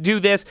going to do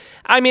this.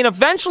 I mean,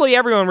 eventually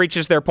everyone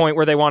reaches their point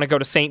where they want to go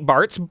to St.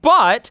 Bart's,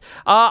 but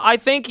I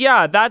think,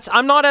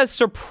 I'm not as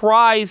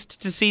surprised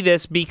to see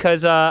this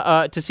because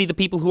to see the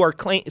people who are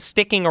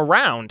sticking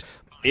around.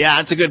 Yeah,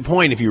 that's a good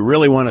point. If you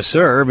really want to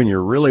serve and you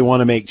really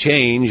want to make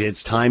change,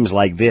 it's times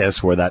like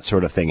this where that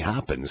sort of thing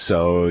happens.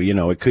 So,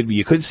 you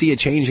could see a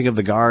changing of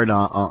the guard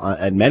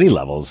at many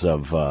levels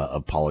of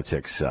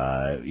politics,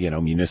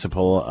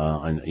 municipal,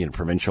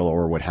 provincial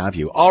or what have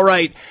you. All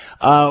right.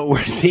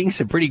 We're seeing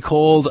some pretty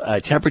cold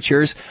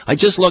temperatures. I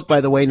just looked, by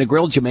the way,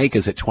 Negril,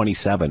 Jamaica's at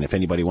 27, if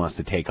anybody wants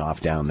to take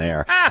off down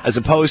there, as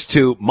opposed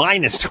to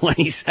minus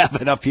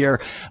 27 up here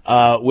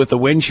with the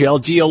wind chill.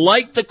 Do you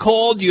like the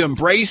cold? Do you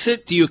embrace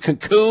it? Do you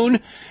cocoon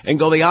and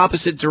go the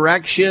opposite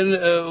direction?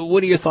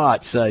 What are your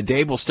thoughts?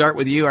 Dave, we'll start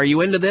with you. Are you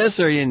into this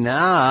or are you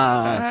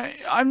not?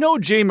 I'm no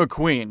Jay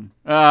McQueen.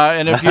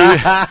 And if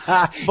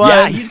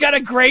you, he's got a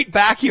great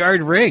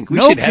backyard rink.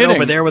 We should head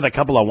over there with a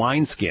couple of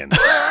wineskins.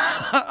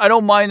 I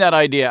don't mind that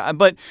idea,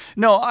 but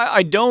no,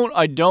 I don't.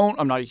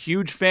 I'm not a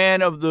huge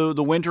fan of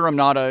the winter. I'm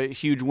not a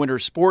huge winter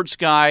sports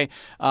guy,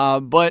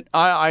 but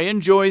I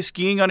enjoy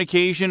skiing on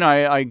occasion.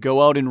 I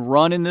go out and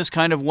run in this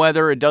kind of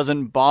weather. It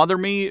doesn't bother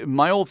me.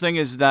 My whole thing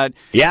is that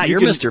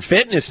you're Mr.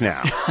 Fitness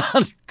now.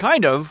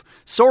 Kind of,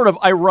 sort of.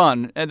 I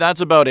run, and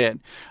that's about it.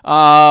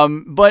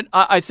 But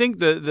I think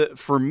the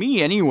for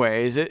me,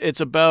 anyways,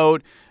 it's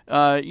about.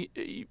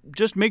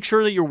 Just make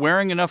sure that you're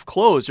wearing enough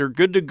clothes. You're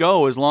good to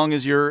go as long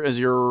as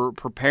you're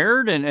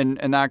prepared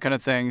and that kind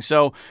of thing.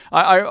 So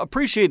I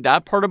appreciate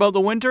that part about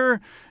the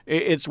winter.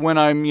 It's when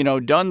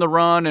I'm done the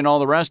run and all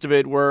the rest of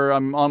it where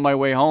I'm on my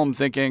way home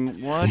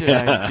thinking, what did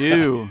I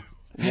do?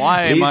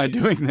 Why am I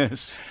doing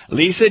this?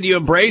 Lisa, do you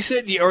embrace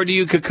it or do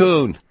you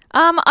cocoon?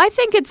 I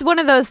think it's one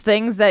of those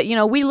things that,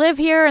 we live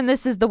here and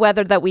this is the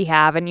weather that we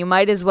have, and you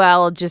might as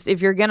well just,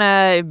 if you're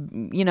gonna,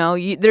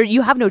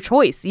 you have no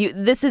choice.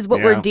 This is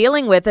what we're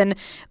dealing with. And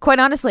quite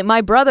honestly,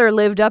 my brother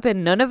lived up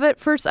in Nunavut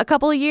for a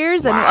couple of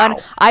years,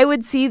 and I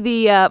would see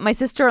my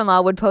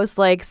sister-in-law would post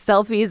like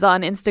selfies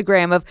on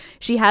Instagram of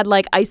she had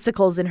like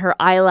icicles in her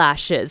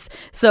eyelashes.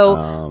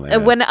 So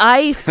when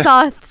I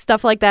saw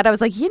stuff like that, I was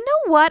like, you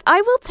know what?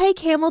 I will take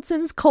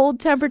Hamilton's cold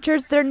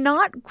temperatures. They're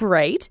not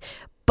great,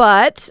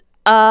 but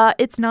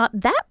it's not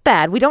that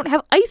bad. We don't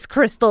have ice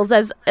crystals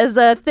as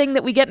a thing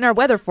that we get in our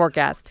weather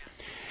forecast.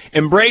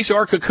 Embrace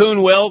or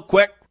cocoon, Will,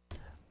 quick.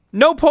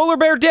 No polar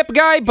bear dip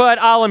guy, but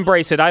I'll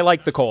embrace it. I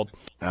like the cold.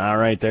 All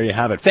right, there you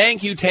have it.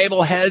 Thank you,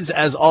 table heads,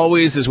 as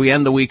always, as we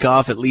end the week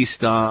off, at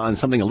least on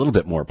something a little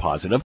bit more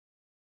positive.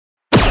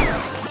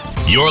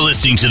 You're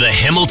listening to the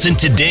Hamilton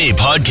Today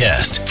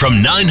podcast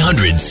from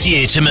 900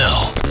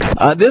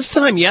 CHML. This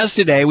time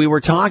yesterday, we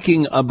were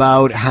talking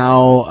about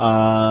how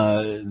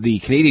the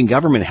Canadian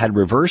government had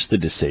reversed the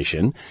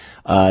decision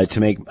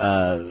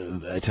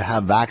to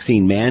have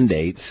vaccine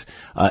mandates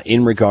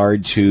in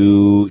regard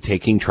to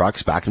taking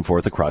trucks back and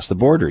forth across the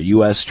border.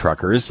 U.S.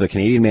 truckers, the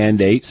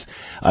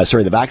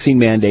vaccine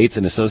mandates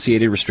and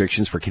associated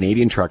restrictions for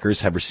Canadian truckers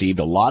have received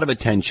a lot of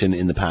attention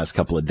in the past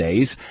couple of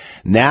days.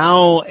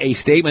 Now, a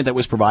statement that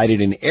was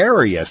provided in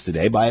error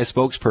yesterday by a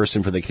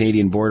spokesperson for the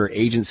Canadian Border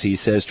Agency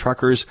says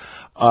truckers,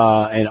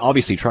 and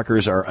obviously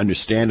truckers are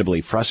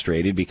understandably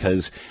frustrated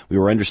because we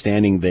were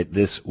understanding that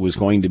this was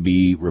going to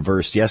be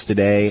reversed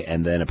yesterday,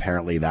 and then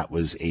apparently that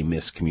was a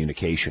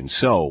miscommunication.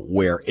 So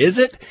where is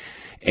it?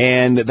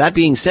 And that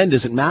being said,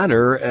 does it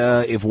matter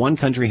if one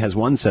country has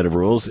one set of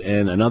rules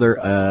and another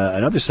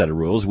set of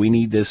rules? We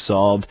need this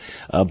solved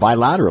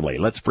bilaterally.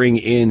 Let's bring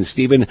in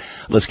Stephen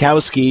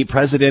Laskowski,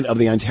 president of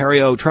the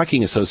Ontario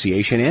Trucking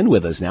Association, and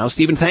with us now.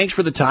 Stephen, thanks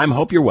for the time.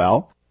 Hope you're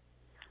well.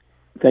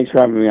 Thanks for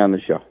having me on the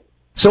show.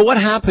 So what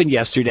happened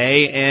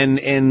yesterday, and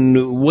give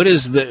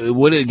us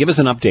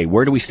an update.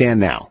 Where do we stand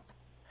now?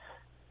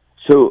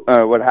 So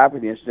what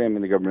happened yesterday,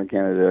 the government of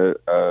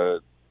Canada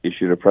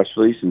issued a press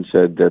release and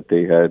said that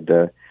they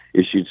had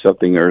issued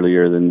something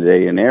earlier in the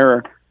day in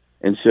error.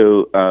 And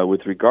so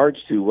with regards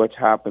to what's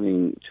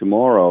happening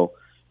tomorrow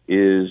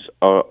is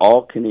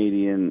all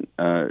Canadian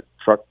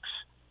trucks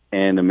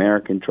and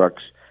American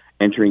trucks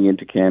entering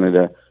into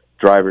Canada,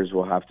 drivers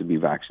will have to be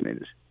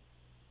vaccinated.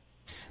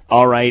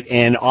 All right,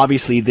 and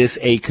obviously this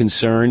a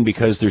concern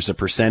because there's a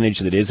percentage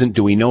that isn't.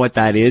 Do we know what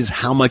that is?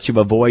 How much of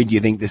a void do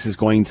you think this is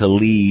going to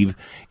leave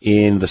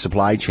in the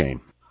supply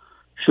chain?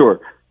 Sure.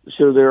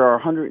 So there are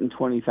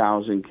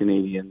 120,000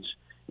 Canadians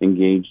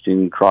engaged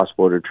in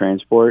cross-border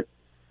transport.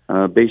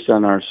 Based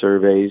on our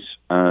surveys,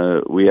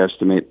 we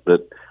estimate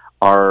that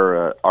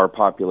our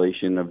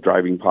population of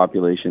driving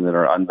population that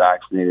are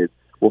unvaccinated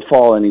will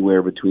fall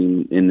anywhere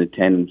between in the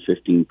 10 and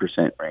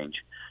 15% range.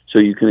 So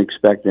you can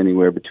expect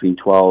anywhere between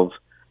 12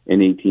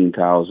 and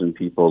 18,000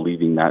 people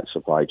leaving that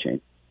supply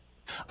chain.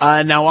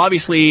 Now,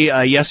 obviously,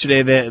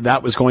 yesterday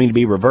that was going to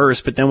be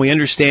reversed, but then we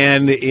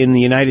understand in the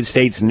United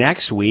States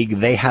next week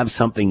they have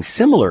something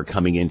similar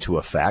coming into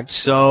effect.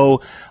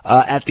 So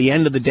at the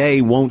end of the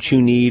day, won't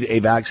you need a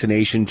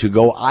vaccination to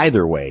go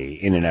either way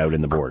in and out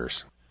in the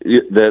borders?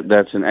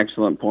 That's an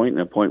excellent point,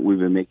 and a point we've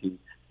been making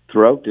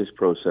throughout this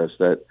process,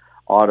 that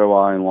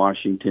Ottawa and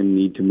Washington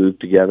need to move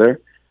together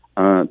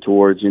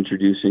towards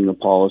introducing a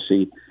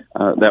policy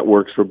that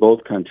works for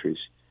both countries.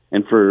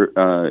 And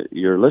for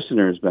your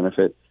listeners'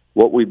 benefit,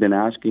 what we've been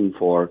asking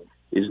for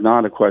is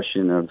not a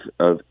question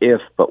of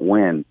if, but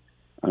when.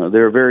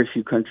 There are very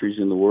few countries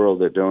in the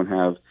world that don't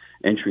have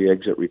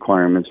entry-exit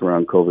requirements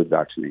around COVID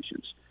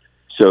vaccinations.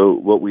 So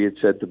what we had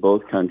said to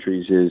both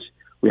countries is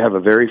we have a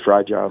very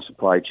fragile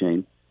supply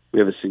chain. We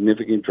have a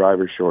significant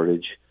driver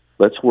shortage.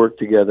 Let's work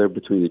together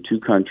between the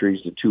two countries,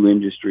 the two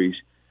industries,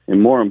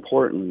 and more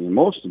importantly, and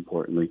most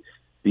importantly,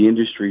 the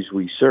industries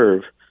we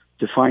serve,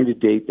 to find a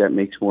date that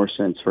makes more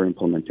sense for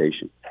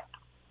implementation.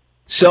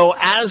 So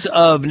as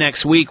of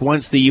next week,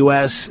 once the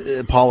U.S.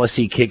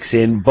 policy kicks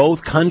in,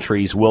 both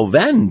countries will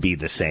then be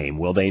the same,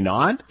 will they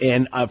not?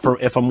 And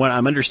if I'm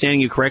understanding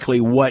you correctly,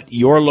 what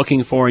you're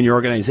looking for in your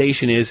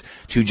organization is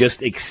to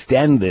just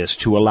extend this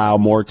to allow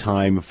more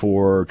time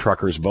for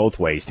truckers both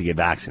ways to get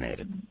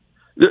vaccinated.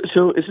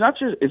 So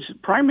it's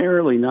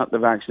primarily not the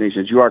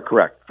vaccinations. You are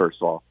correct, first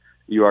of all.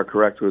 You are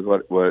correct with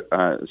what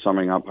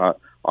summing up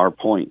our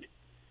point.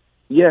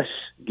 Yes,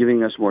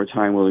 giving us more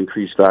time will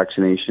increase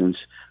vaccinations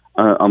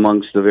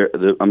amongst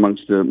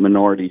the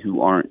minority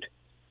who aren't,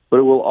 but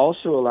it will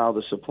also allow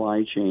the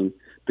supply chain,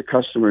 the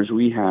customers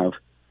we have,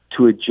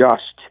 to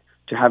adjust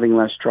to having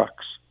less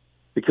trucks.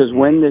 Because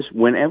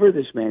whenever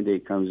this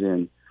mandate comes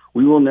in,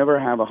 we will never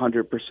have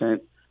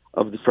 100%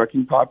 of the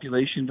trucking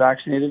population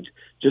vaccinated,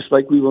 just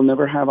like we will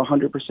never have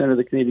 100% of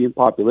the Canadian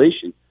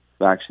population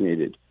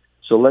vaccinated.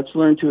 So let's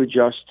learn to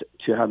adjust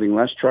to having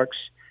less trucks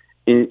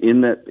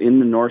in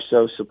the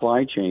north-south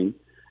supply chain,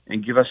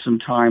 and give us some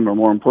time, or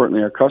more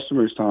importantly, our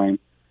customers time,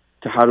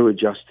 to how to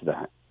adjust to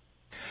that.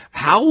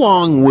 How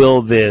long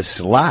will this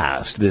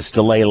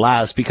delay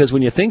last? Because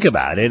when you think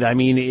about it, I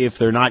mean, if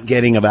they're not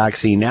getting a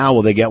vaccine now,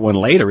 will they get one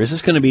later? Is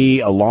this going to be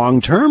a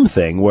long-term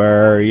thing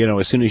where,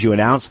 as soon as you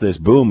announce this,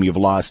 boom, you've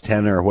lost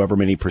 10 or however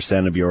many %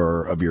 of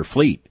your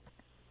fleet?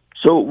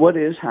 So what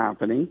is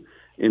happening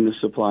in the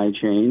supply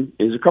chain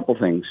is a couple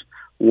things.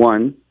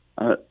 One,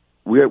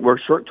 we're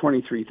short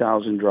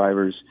 23,000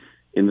 drivers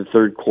in the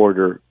third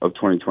quarter of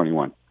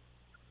 2021.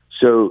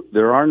 So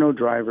there are no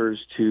drivers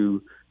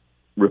to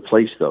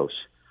replace those.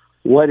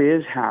 What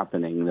is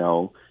happening,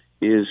 though,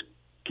 is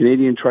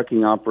Canadian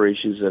trucking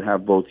operations that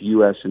have both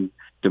U.S. and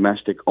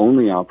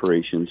domestic-only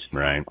operations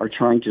are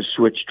trying to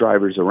switch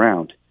drivers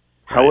around.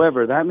 Right.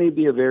 However, that may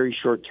be a very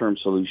short-term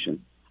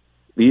solution.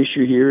 The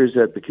issue here is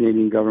that the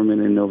Canadian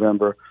government in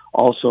November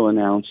also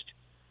announced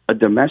a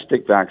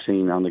domestic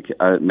vaccine on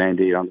the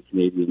mandate on the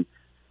Canadian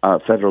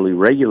federally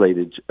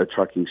regulated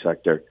trucking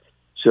sector.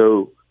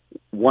 So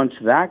once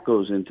that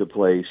goes into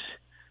place,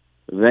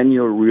 then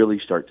you'll really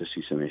start to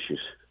see some issues.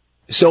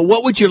 So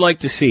what would you like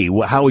to see?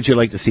 How would you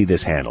like to see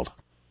this handled?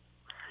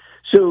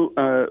 So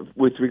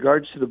with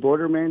regards to the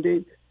border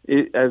mandate,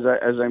 as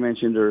I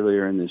mentioned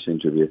earlier in this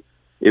interview,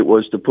 it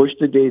was to push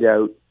the date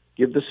out,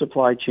 give the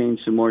supply chain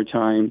some more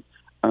time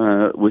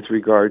with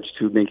regards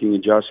to making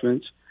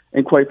adjustments,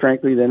 and quite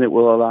frankly, then it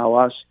will allow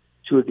us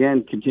to,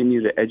 again,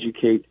 continue to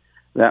educate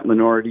that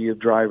minority of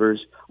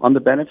drivers on the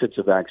benefits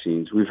of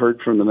vaccines. We've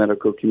heard from the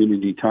medical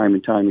community time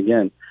and time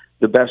again,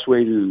 the best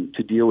way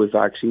to deal with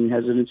vaccine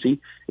hesitancy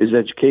is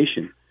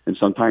education, and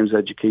sometimes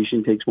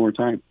education takes more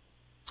time.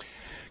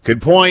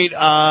 Good point.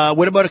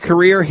 What about a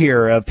career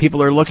here? If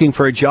people are looking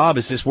for a job,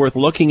 is this worth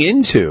looking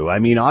into? I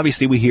mean,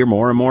 obviously we hear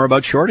more and more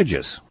about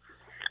shortages.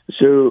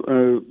 So,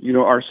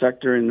 our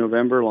sector in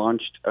November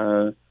launched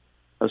a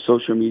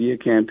social media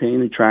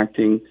campaign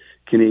attracting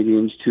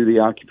Canadians to the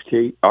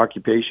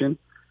occupation.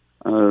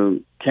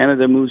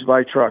 Canada moves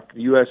by truck.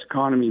 The U.S.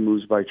 economy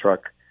moves by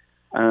truck.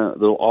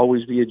 There'll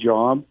always be a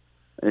job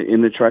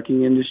in the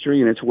trucking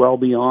industry, and it's well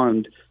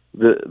beyond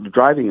the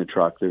driving a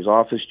truck. There's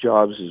office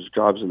jobs, there's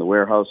jobs in the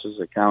warehouses,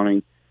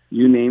 accounting,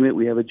 you name it,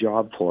 we have a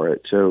job for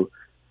it. So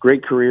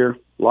great career,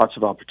 lots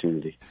of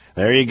opportunity.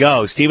 There you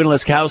go. Stephen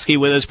Laskowski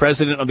with us,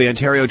 president of the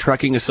Ontario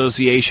Trucking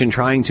Association,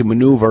 trying to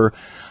maneuver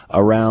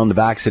around the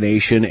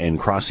vaccination and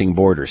crossing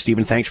borders.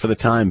 Stephen, thanks for the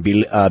time.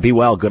 Be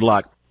well. Good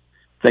luck.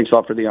 Thanks a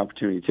lot for the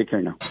opportunity. Take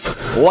care now.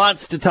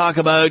 Lots to talk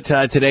about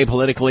today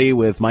politically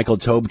with Michael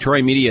Taube,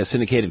 Troy Media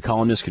syndicated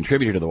columnist,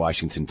 contributor to the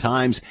Washington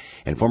Times,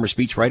 and former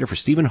speechwriter for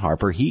Stephen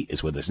Harper. He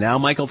is with us now.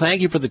 Michael,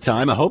 thank you for the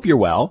time. I hope you're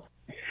well.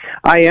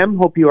 I am.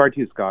 Hope you are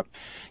too, Scott.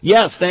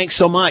 Yes, thanks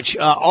so much.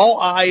 All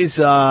eyes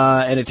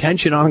and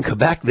attention on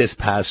Quebec this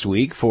past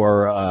week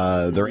for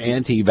their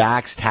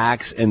anti-vax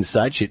tax and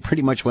such. It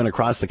pretty much went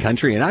across the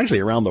country and actually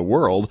around the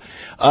world.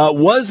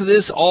 Was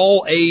this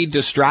all a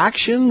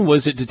distraction?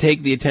 Was it to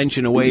take the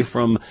attention away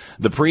from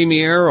the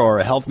premier or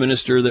a health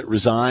minister that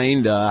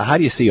resigned? How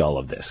do you see all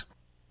of this?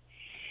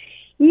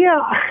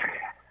 Yeah,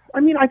 I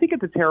mean, I think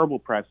it's a terrible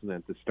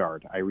precedent to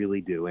start. I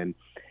really do. And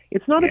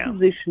it's not a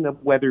position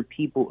of whether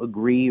people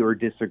agree or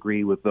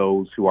disagree with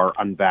those who are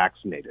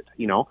unvaccinated.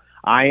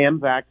 I am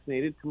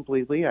vaccinated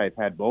completely. I've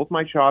had both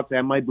my shots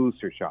and my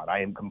booster shot.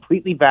 I am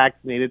completely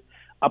vaccinated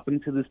up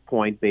until this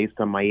point based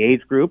on my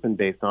age group and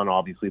based on,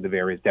 obviously, the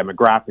various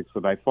demographics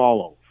that I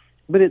follow.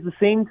 But at the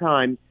same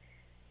time,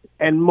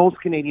 and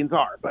most Canadians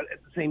are, but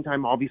at the same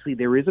time, obviously,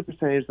 there is a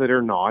percentage that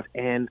are not.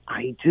 And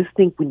I just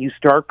think when you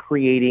start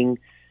creating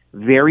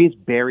various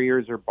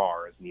barriers or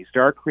bars, and you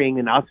start creating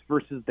an us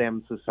versus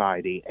them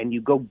society, and you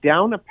go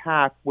down a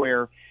path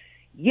where,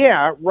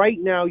 right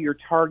now you're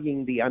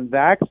targeting the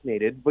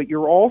unvaccinated, but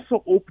you're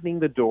also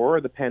opening the door,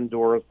 or the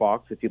Pandora's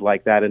box, if you'd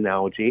like that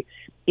analogy,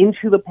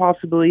 into the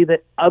possibility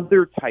that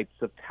other types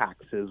of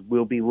taxes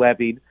will be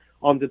levied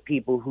on the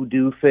people who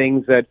do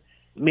things that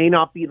may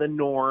not be the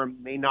norm,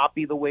 may not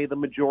be the way the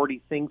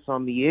majority thinks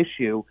on the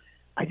issue.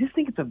 I just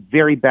think it's a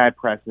very bad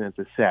precedent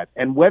to set.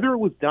 And whether it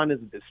was done as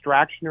a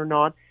distraction or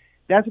not,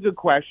 that's a good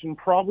question.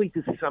 Probably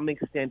to some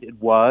extent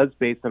it was,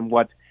 based on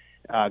what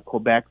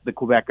the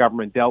Quebec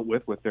government dealt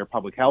with their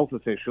public health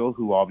official,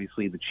 who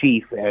obviously the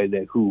chief,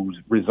 who's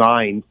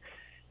resigned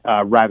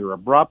rather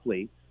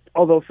abruptly.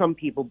 Although some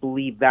people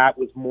believe that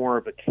was more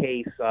of a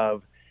case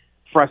of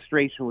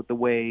frustration with the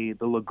way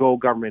the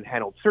Legault government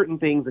handled certain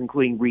things,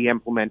 including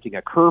re-implementing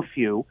a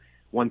curfew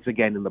once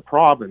again in the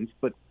province.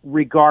 But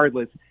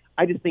regardless,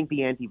 I just think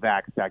the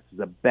anti-vax tax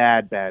is a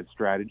bad, bad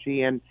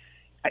strategy. And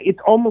it's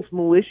almost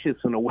malicious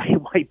in a way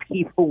why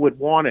people would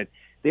want it.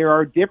 There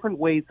are different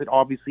ways that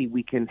obviously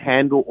we can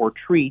handle or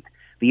treat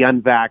the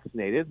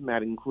unvaccinated, and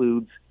that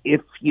includes, if,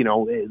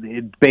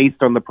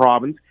 based on the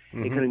province,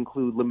 it can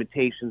include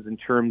limitations in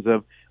terms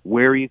of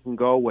where you can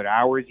go, what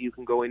hours you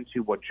can go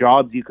into, what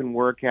jobs you can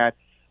work at,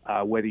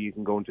 whether you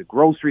can go into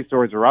grocery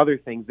stores or other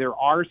things. There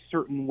are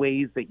certain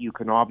ways that you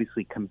can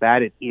obviously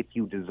combat it if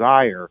you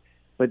desire,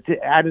 but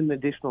to add an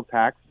additional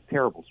tax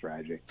terrible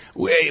strategy.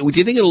 Do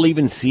you think it'll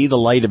even see the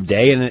light of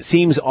day? And it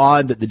seems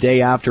odd that the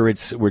day after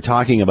we're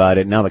talking about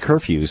it, now the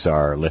curfews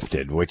are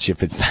lifted, which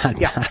if it's that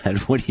bad,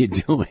 what are you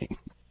doing?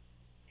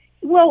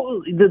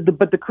 Well,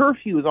 but the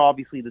curfew is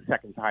obviously the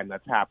second time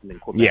that's happened in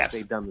Quebec. Yes.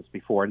 They've done this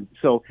before. And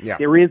so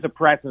there is a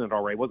precedent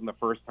already. It wasn't the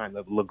first time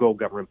that the Legault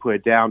government put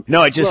it down.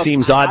 No, it just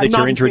seems odd that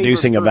you're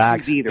introducing a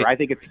vaccine. Either. I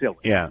think it's silly.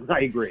 Yeah. I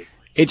agree.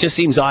 It just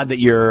seems odd that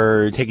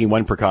you're taking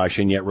one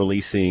precaution yet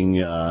releasing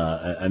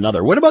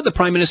another. What about the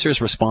Prime Minister's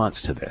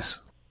response to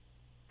this?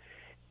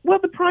 Well,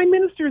 the Prime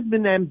Minister has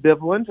been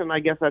ambivalent, and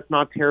I guess that's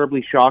not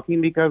terribly shocking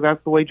because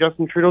that's the way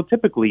Justin Trudeau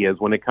typically is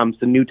when it comes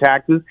to new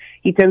taxes.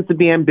 He tends to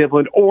be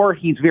ambivalent, or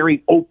he's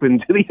very open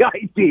to the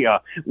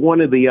idea,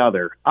 one or the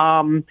other.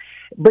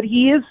 But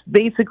he is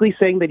basically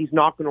saying that he's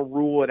not going to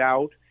rule it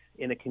out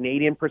in a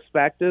Canadian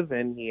perspective,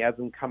 and he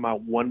hasn't come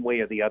out one way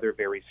or the other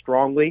very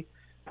strongly,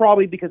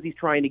 probably because he's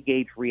trying to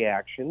gauge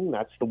reaction.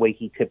 That's the way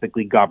he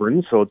typically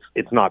governs, so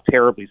it's not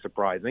terribly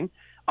surprising.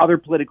 Other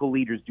political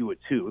leaders do it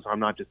too, so I'm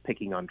not just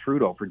picking on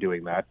Trudeau for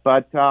doing that.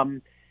 But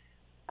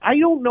I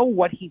don't know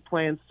what he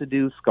plans to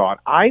do, Scott.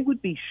 I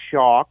would be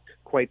shocked,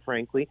 quite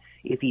frankly,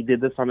 if he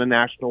did this on a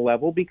national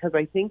level, because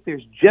I think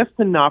there's just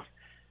enough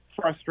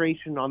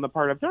frustration on the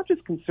part of not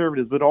just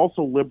conservatives, but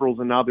also liberals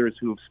and others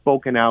who have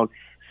spoken out,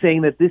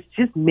 saying that this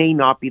just may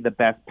not be the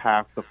best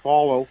path to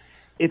follow.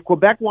 If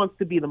Quebec wants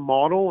to be the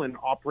model and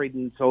operate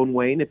in its own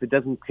way, and if it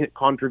doesn't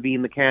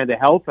contravene the Canada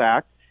Health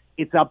Act,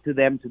 it's up to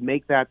them to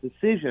make that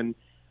decision.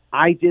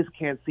 I just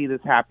can't see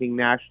this happening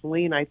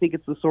nationally, and I think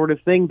it's the sort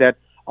of thing that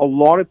a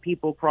lot of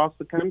people across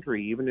the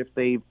country, even if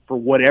they, for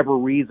whatever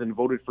reason,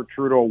 voted for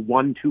Trudeau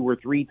 1, 2, or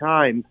 3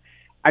 times,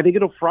 I think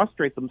it'll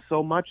frustrate them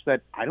so much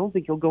that I don't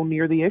think he'll go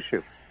near the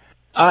issue.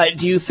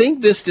 Do you think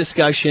this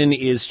discussion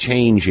is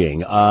changing?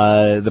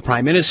 The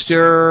Prime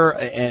Minister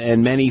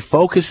and many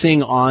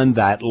focusing on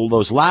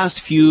those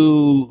last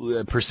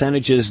few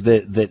percentages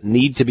that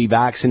need to be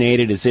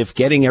vaccinated, as if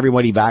getting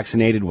everybody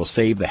vaccinated will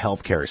save the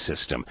healthcare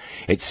system.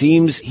 It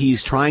seems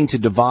he's trying to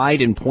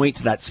divide and point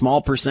to that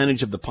small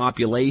percentage of the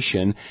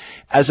population,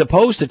 as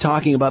opposed to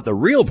talking about the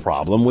real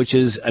problem, which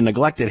is a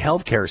neglected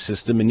healthcare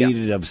system in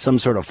need of some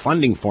sort of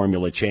funding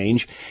formula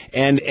change,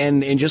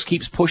 and just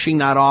keeps pushing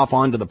that off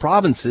onto the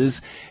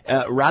provinces.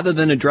 Rather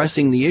than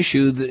addressing the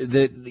issue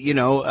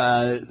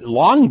that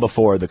long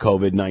before the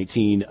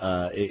COVID-19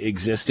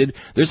 existed,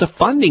 there's a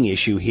funding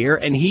issue here,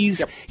 and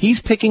he's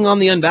picking on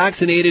the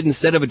unvaccinated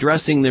instead of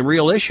addressing the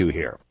real issue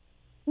here.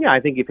 Yeah,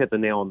 I think you've hit the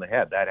nail on the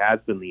head. That has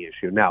been the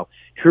issue. Now,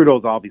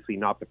 Trudeau's obviously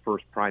not the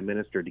first prime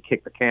minister to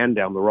kick the can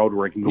down the road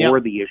or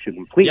ignore the issue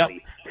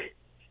completely.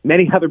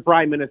 Many other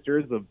prime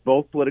ministers of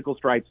both political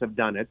stripes have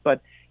done it.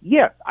 But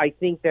yes, I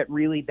think that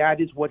really that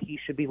is what he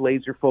should be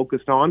laser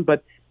focused on.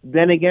 But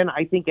then again,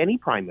 I think any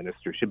prime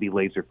minister should be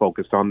laser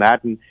focused on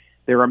that. And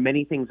there are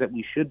many things that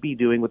we should be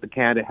doing with the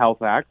Canada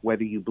Health Act,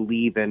 whether you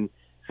believe in,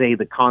 say,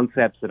 the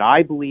concepts that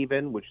I believe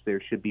in, which there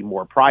should be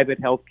more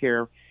private health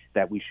care,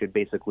 that we should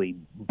basically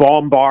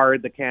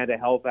bombard the Canada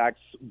Health Act,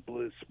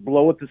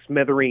 blow it to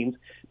smithereens,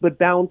 but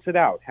balance it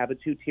out, have a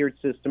two-tiered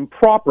system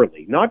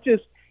properly, not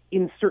just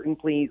in certain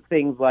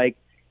things like,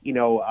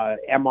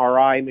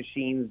 MRI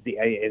machines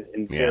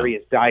and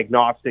various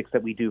diagnostics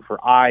that we do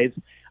for eyes.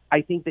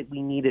 I think that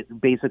we need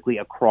it basically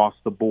across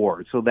the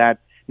board, so that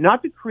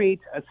not to create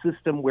a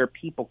system where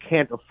people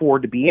can't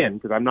afford to be in,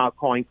 because I'm not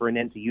calling for an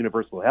end to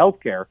universal health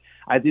care.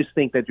 I just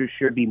think that there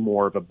should be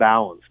more of a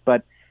balance.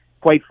 But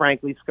quite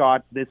frankly,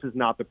 Scott, this is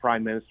not the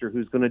prime minister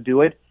who's going to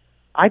do it.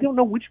 I don't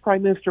know which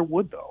prime minister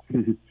would, though.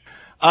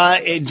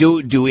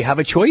 Do we have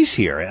a choice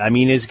here? I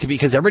mean,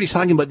 because everybody's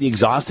talking about the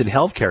exhausted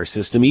healthcare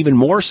system, even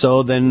more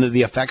so than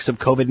the effects of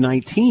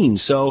COVID-19.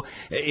 So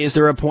is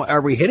there a point,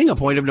 are we hitting a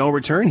point of no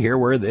return here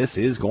where this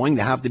is going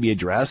to have to be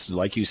addressed,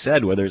 like you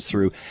said, whether it's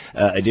through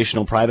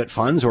additional private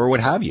funds or what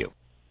have you?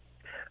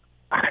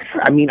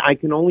 I mean, I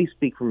can only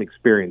speak from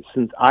experience.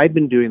 Since I've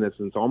been doing this,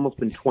 since almost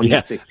been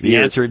 26 years. The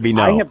answer would be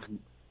no.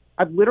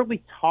 I've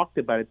literally talked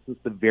about it since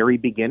the very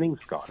beginning,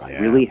 Scott. I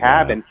really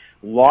have. And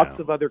lots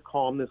of other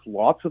columnists,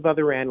 lots of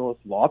other analysts,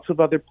 lots of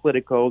other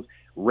politicos,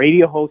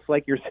 radio hosts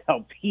like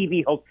yourself,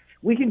 TV hosts.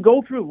 We can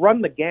go through,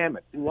 run the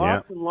gamut.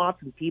 Lots and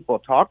lots of people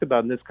have talked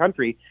about in this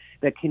country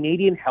that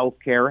Canadian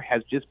healthcare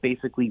has just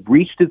basically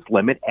reached its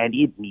limit and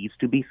it needs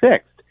to be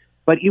fixed.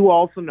 But you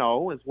also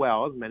know, as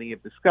well, as many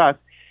have discussed,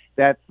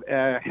 that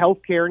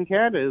healthcare in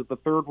Canada is the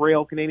third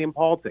rail of Canadian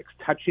politics.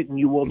 Touch it and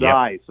you will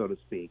die, so to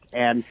speak.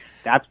 And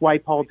that's why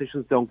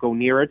politicians don't go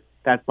near it.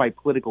 That's why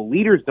political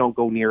leaders don't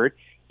go near it,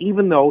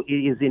 even though it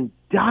is in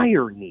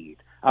dire need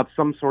of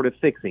some sort of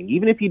fixing.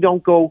 Even if you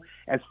don't go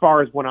as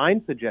far as what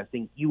I'm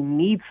suggesting, you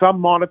need some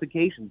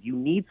modifications. You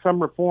need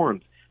some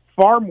reforms,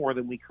 far more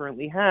than we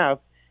currently have.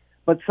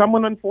 But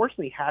someone,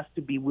 unfortunately, has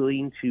to be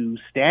willing to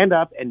stand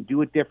up and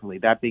do it differently,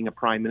 that being a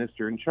prime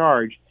minister in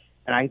charge.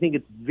 And I think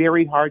it's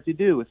very hard to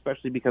do,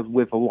 especially because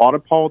with a lot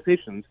of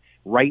politicians,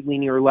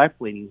 right-leaning or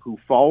left-leaning, who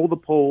follow the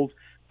polls,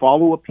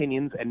 follow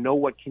opinions, and know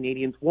what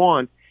Canadians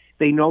want,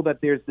 they know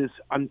that there's this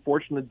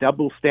unfortunate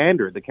double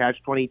standard, the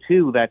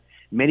catch-22, that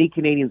many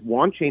Canadians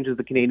want changes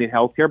to Canadian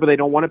healthcare, but they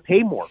don't want to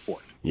pay more for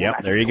it.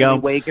 Yep, there That's you the go.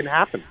 only way it can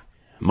happen.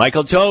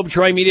 Michael Taube,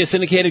 Troy Media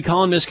syndicated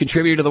columnist,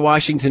 contributor to the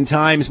Washington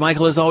Times.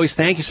 Michael, as always,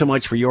 thank you so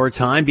much for your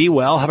time. Be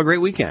well. Have a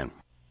great weekend.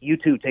 You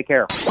too. Take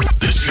care.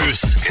 The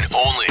truth and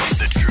only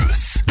the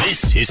truth.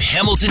 This is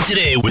Hamilton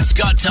Today with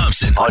Scott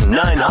Thompson on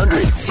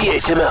 900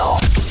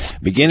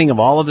 CHML. Beginning of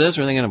all of this,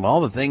 we're thinking of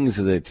all the things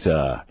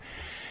that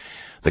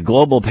the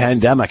global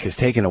pandemic has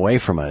taken away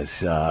from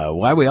us.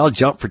 Why we all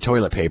jump for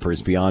toilet paper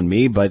is beyond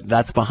me, but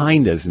that's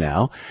behind us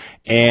now.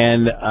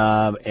 And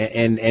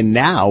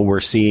now we're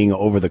seeing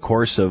over the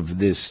course of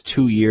this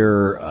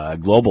 2-year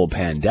global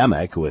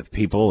pandemic with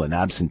people and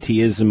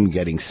absenteeism,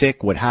 getting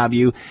sick, what have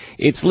you,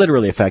 it's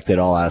literally affected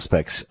all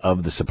aspects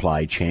of the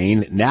supply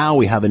chain. Now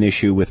we have an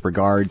issue with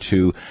regard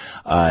to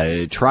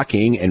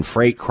trucking and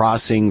freight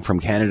crossing from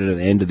Canada to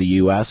the end of the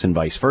U.S. and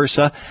vice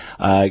versa.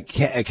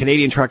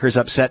 Canadian truckers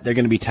upset they're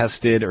going to be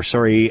tested,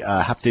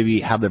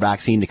 have their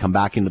vaccine to come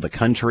back into the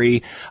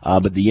country.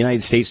 But the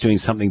United States doing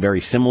something very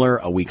similar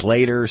a week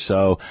later. So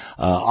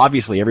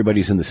obviously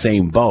everybody's in the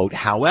same boat.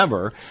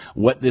 However,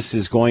 what this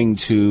is going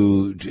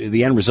to,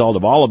 the end result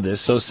of all of this,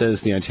 so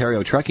says the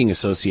Ontario Trucking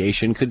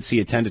Association, could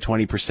see a 10 to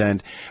 20%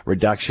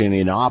 reduction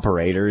in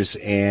operators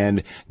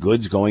and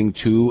goods going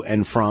to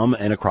and from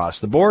and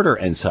across the border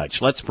and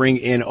such. Let's bring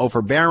in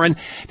Ofer Barron,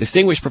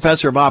 Distinguished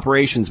Professor of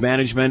Operations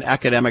Management,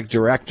 Academic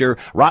Director,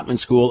 Rotman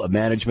School of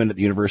Management at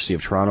the University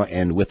of Toronto,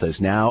 and with us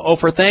now.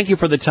 Ofer, thank you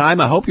for the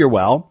time. I hope you're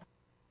well.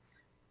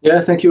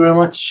 Yeah, thank you very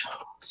much.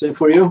 Same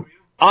for you.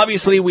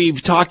 Obviously,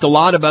 we've talked a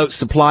lot about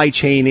supply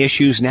chain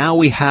issues. Now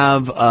we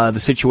have the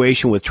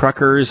situation with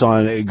truckers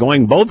on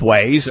going both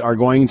ways are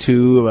going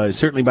to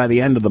certainly by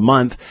the end of the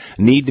month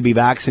need to be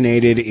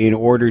vaccinated in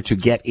order to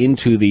get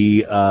into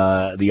the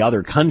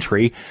other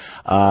country.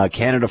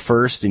 Canada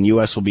first, and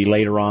U.S. will be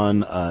later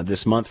on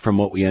this month, from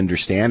what we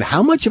understand.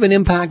 How much of an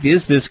impact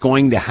is this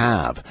going to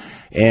have,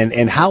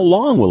 and how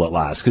long will it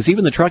last? Because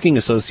even the Trucking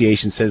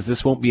Association says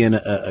this won't be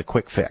a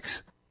quick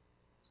fix.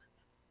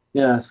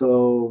 Yeah,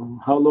 so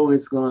how long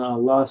it's going to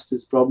last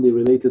is probably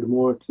related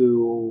more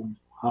to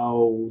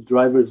how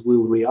drivers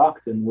will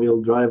react, and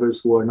will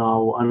drivers who are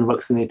now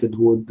unvaccinated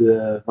would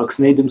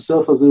vaccinate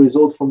themselves as a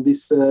result from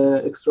this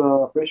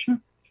extra pressure.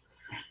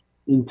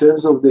 In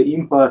terms of the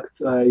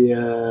impact,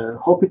 I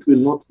hope it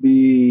will not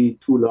be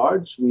too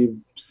large. We've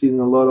seen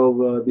a lot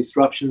of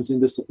disruptions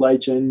in the supply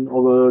chain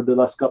over the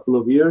last couple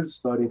of years,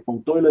 starting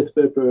from toilet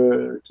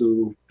paper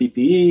to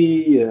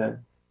PPE,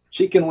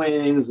 chicken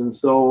wings, and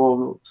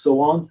so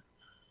on.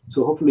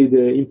 So hopefully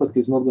the impact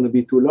is not going to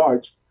be too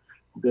large.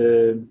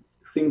 The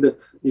thing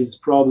that is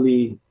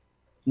probably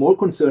more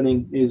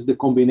concerning is the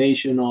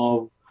combination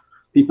of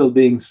people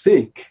being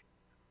sick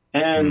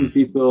and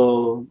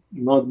people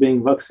not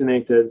being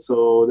vaccinated.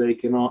 So they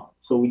cannot.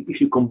 So if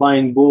you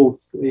combine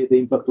both the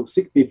impact of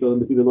sick people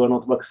and the people who are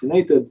not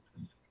vaccinated,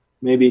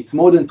 maybe it's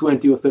more than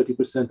 20 or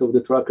 30% of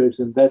the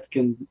truckers, and that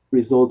can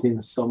result in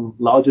some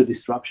larger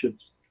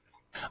disruptions.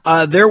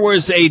 There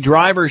was a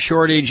driver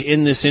shortage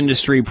in this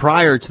industry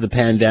prior to the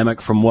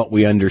pandemic, from what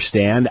we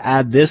understand.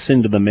 Add this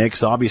into the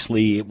mix,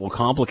 obviously it will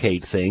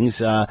complicate things.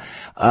 Is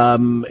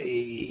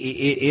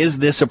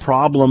this a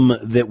problem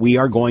that we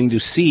are going to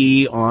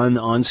see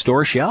on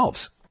store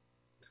shelves?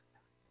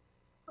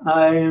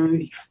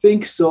 I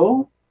think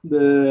so.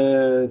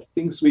 The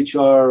things which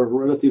are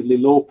relatively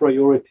low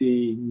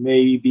priority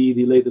may be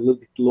delayed a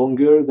little bit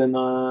longer than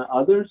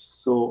others.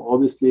 So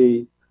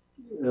obviously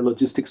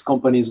logistics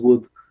companies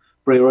would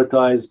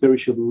prioritize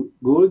perishable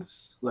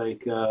goods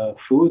like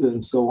food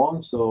and so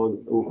on. So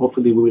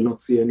hopefully we will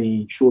not see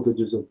any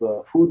shortages of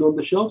food on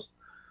the shelves.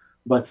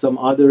 But some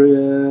other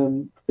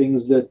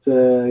things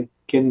that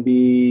can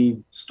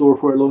be stored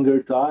for a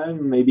longer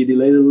time may be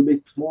delayed a little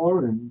bit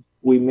more. And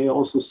we may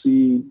also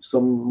see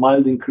some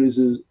mild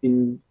increases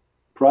in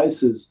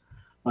prices,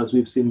 as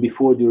we've seen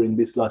before during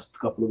this last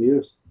couple of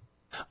years.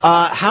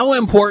 How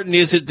important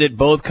is it that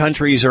both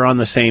countries are on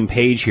the same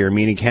page here,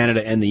 meaning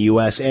Canada and the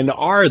U.S., and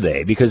are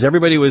they? Because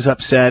everybody was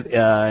upset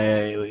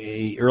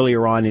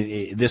earlier on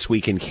this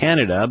week in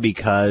Canada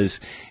because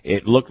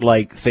it looked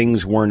like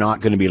things were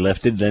not going to be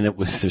lifted. Then it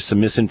was some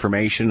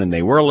misinformation, and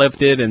they were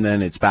lifted, and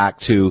then it's back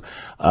to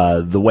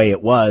the way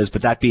it was.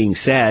 But that being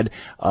said,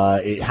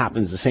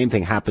 the same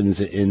thing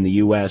happens in the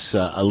U.S.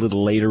 A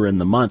little later in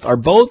the month. Are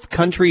both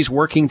countries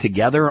working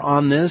together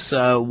on this?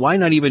 Why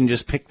not even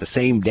just pick the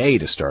same day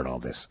to start all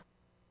this?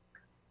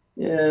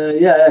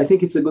 Yeah, I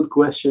think it's a good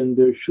question.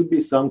 There should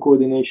be some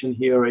coordination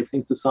here. I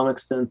think to some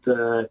extent,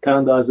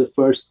 Canada as a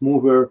first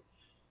mover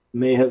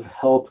may have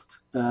helped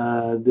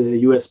the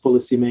U.S.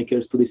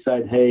 policymakers to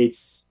decide, hey,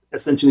 it's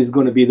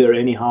going to be there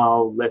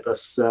anyhow. Let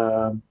us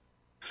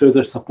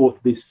further support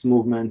this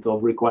movement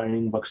of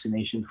requiring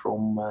vaccination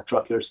from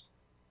truckers.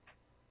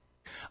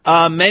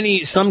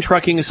 Some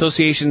trucking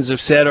associations have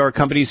said, or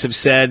companies have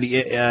said,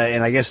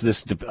 and I guess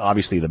this,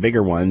 obviously the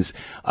bigger ones,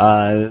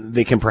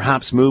 they can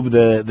perhaps move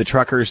the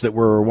truckers that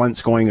were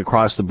once going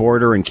across the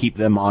border and keep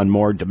them on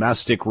more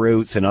domestic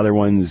routes, and other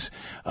ones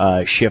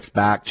shift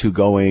back to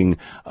going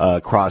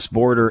cross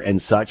border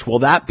and such. Will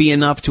that be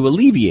enough to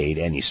alleviate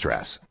any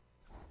stress?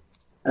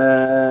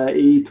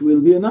 It will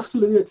be enough to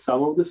alleviate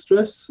some of the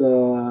stress.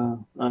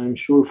 I'm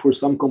sure for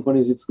some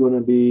companies it's going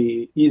to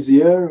be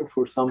easier.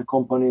 For some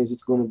companies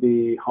it's going to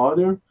be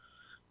harder.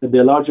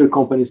 The larger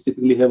companies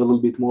typically have a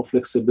little bit more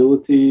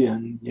flexibility.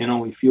 And,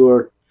 if you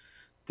are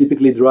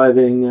typically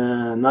driving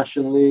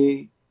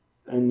nationally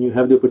and you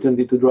have the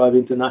opportunity to drive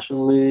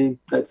internationally,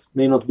 that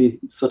may not be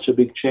such a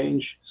big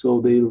change.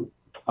 So they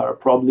are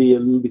probably a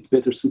little bit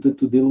better suited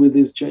to deal with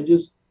these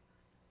changes.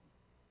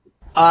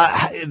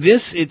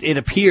 It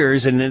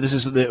appears, and this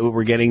is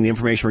we're getting the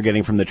information we're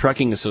getting from the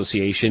Trucking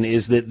Association,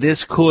 is that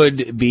this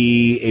could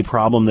be a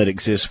problem that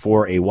exists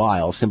for a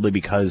while, simply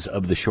because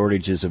of the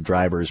shortages of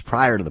drivers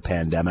prior to the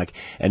pandemic,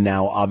 and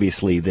now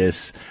obviously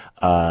this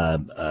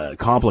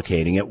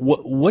complicating it.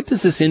 What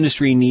does this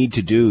industry need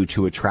to do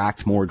to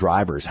attract more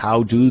drivers?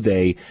 How do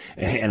they,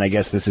 and I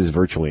guess this is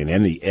virtually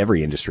in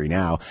every industry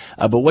now,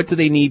 but what do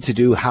they need to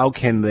do? How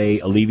can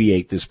they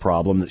alleviate this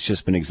problem that's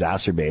just been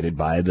exacerbated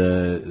by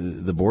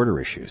the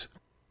border issues?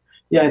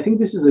 Yeah, I think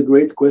this is a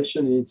great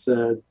question. It's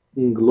a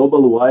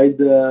global-wide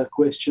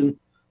question.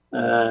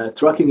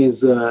 Trucking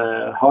is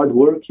hard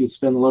work. You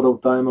spend a lot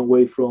of time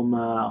away from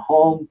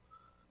home,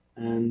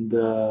 and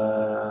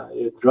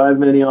you drive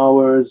many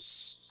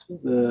hours.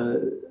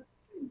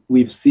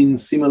 We've seen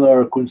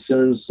similar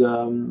concerns,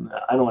 a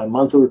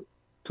month or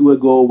two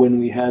ago when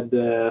we had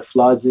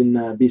floods in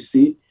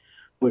BC,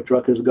 where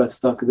truckers got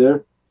stuck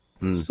there.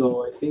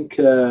 So I think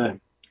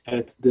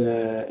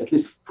at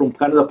least from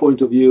Canada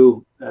point of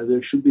view,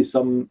 there should be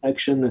some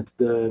action at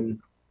the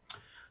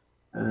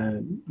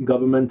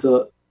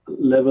governmental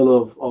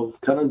level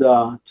of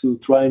Canada to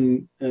try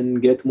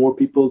and get more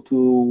people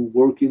to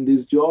work in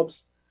these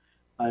jobs.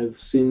 I've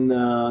seen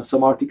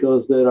some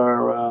articles that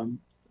are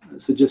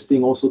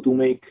suggesting also to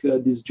make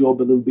this job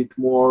a little bit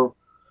more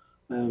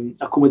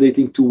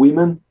accommodating to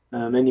women.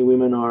 Many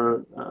women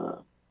are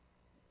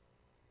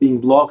being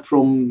blocked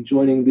from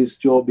joining this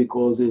job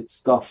because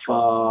it's tough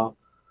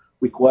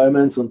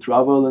requirements on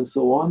travel and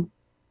so on.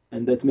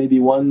 And that may be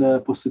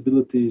one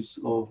possibilities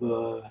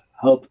of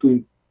help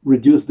to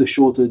reduce the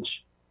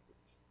shortage.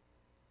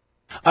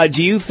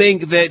 Do you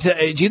think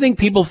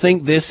people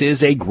think this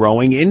is a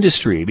growing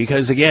industry?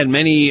 Because again,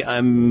 many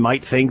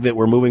might think that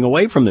we're moving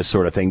away from this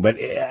sort of thing. But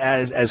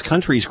as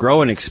countries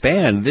grow and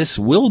expand, this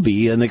will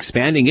be an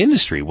expanding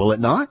industry, will it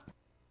not?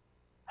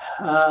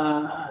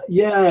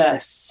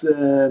 Yes.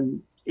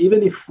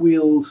 Even if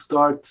we'll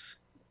start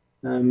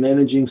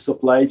managing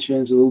supply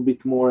chains a little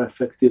bit more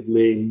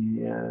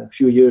effectively a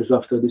few years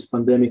after this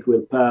pandemic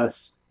will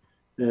pass,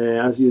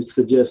 as you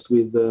suggest,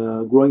 with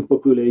growing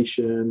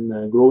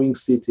population, growing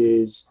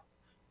cities,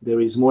 there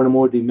is more and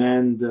more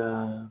demand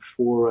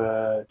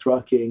for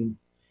trucking.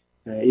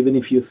 Even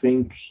if you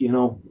think,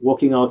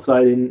 walking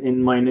outside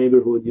in my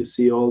neighborhood, you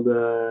see all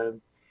the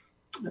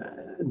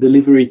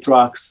delivery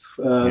trucks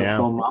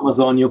from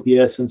Amazon,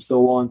 UPS, and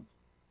so on.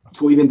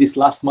 So even this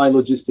last mile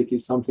logistic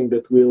is something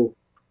that will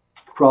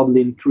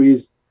probably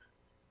increase.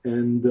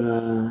 And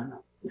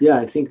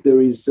I think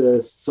there is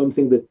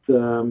something that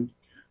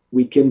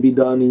we should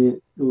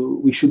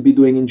be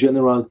doing in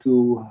general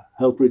to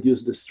help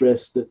reduce the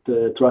stress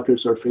that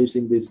truckers are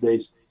facing these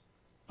days.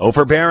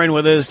 Ofer Barron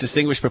with us,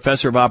 Distinguished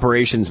Professor of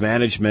Operations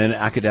Management,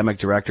 Academic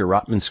Director,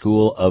 Rotman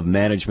School of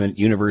Management,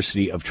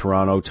 University of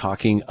Toronto,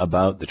 talking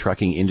about the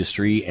trucking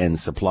industry and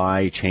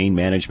supply chain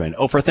management.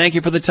 Ofer, thank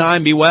you for the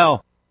time. Be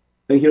well.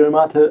 Thank you very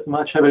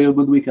much. Have a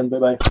good weekend.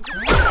 Bye-bye.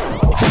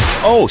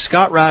 Oh,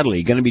 Scott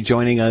Radley going to be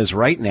joining us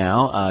right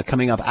now.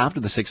 Coming up after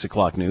the 6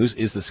 o'clock news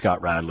is the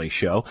Scott Radley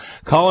Show.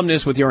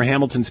 Columnist with your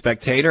Hamilton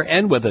Spectator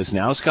and with us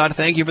now. Scott,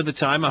 thank you for the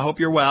time. I hope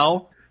you're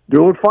well.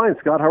 Doing fine,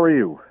 Scott. How are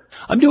you?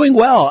 I'm doing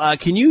well.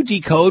 Can you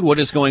decode what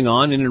is going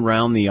on in and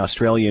around the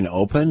Australian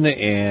Open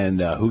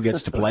and who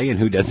gets to play and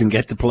who doesn't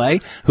get to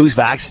play? Who's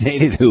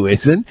vaccinated, who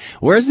isn't?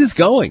 Where's this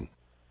going?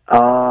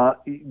 So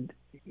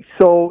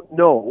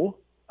no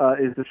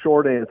is the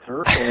short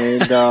answer.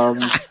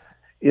 And,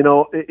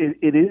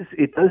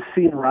 it does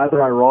seem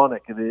rather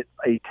ironic that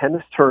a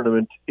tennis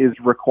tournament is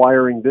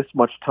requiring this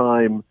much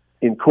time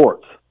in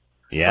courts.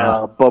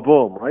 Yeah.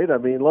 Boom, right? I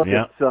mean, look,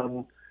 it's,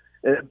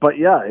 but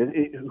yeah,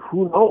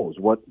 who knows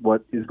what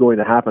is going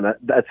to happen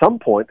at some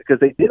point, because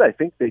did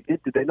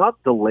they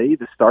not delay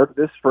the start of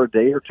this for a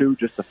day or two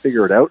just to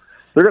figure it out?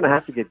 They're going to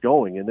have to get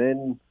going, and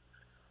then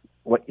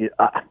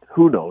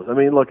who knows? I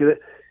mean, look,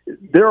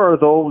 there are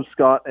those,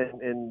 Scott,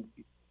 and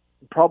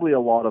probably a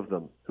lot of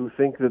them who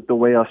think that the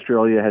way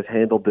Australia has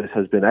handled this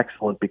has been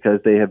excellent because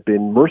they have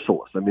been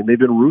merciless. I mean, they've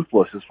been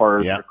ruthless as far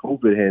as their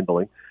COVID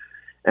handling.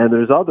 And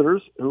there's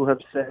others who have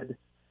said,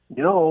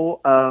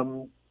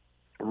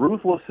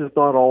 ruthless is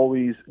not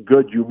always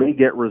good. You may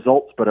get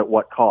results, but at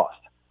what cost?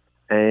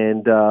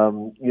 And,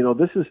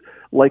 this is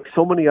like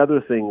so many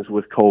other things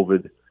with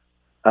COVID.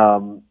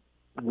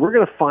 We're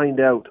going to find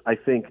out, I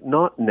think,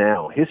 not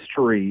now,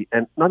 history,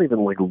 and not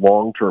even like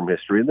long-term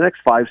history, in the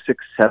next 5,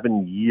 6,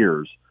 7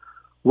 years,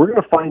 we're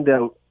going to find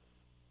out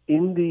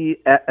in the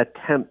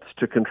attempts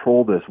to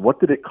control this, what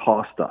did it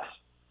cost us?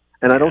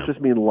 And I don't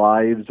just mean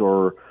lives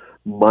or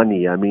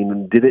money. I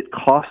mean, did it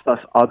cost us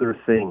other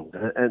things?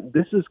 And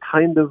this is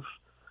kind of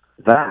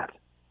that.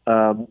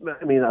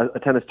 A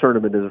tennis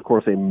tournament is, of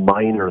course, a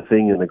minor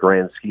thing in the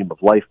grand scheme of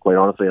life, quite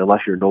honestly,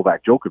 unless you're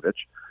Novak Djokovic.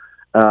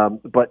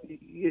 But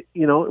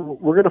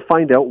we're going to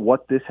find out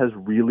what this has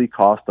really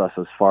cost us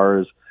as far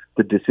as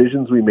the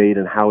decisions we made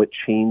and how it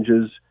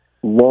changed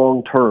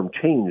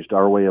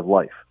our way of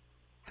life.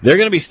 They're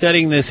going to be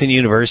studying this in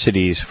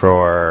universities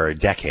for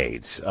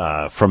decades,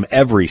 from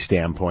every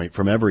standpoint,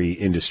 from every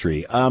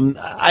industry.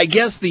 I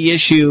guess the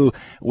issue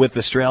with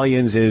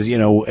Australians is,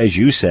 as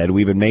you said,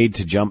 we've been made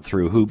to jump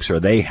through hoops, or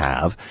they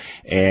have,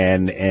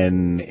 and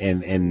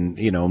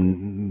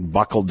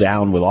buckled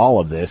down with all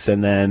of this.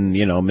 And then,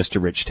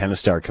 Mr. Rich Tennis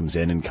Star comes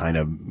in and kind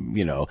of,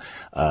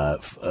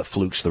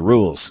 flouts the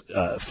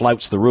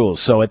rules.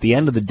 So at the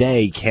end of the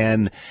day,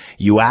 can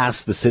you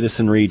ask the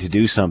citizenry to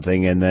do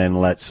something and then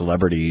let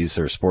celebrities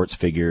or sports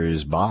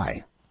figures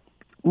buy?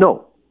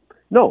 No.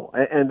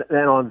 And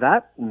on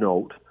that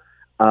note,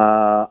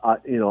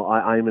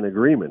 I'm in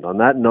agreement. On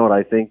that note,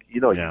 I think,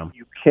 you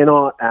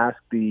cannot ask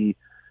the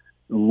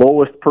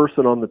lowest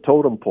person on the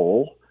totem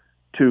pole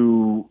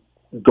to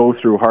go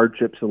through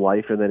hardships in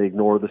life and then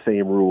ignore the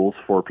same rules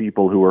for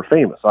people who are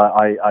famous.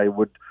 I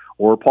would,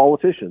 or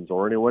politicians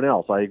or anyone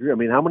else. I agree. I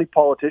mean, how many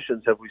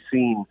politicians have we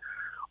seen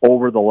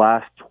over the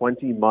last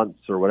 20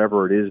 months or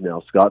whatever it is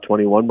now, Scott,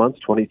 21 months,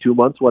 22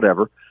 months,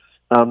 whatever,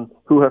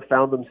 who have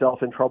found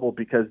themselves in trouble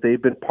because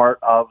they've been part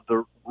of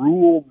the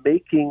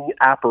rule-making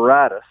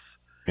apparatus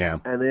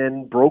and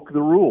then broke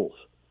the rules.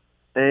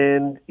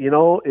 And,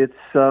 it's...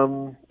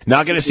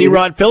 Not going to see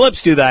Rod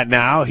Phillips do that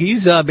now.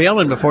 He's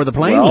bailing before the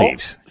plane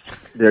leaves.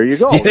 There you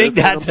go. Do you think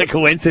that's a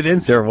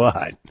coincidence or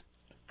what?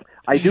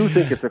 I do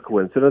think it's a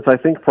coincidence. I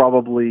think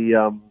probably...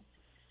 I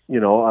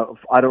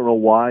don't know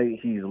why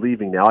he's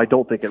leaving now. I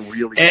don't think it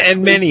really...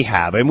 And many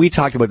have. And we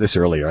talked about this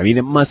earlier. I mean,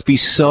 it must be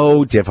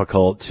so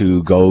difficult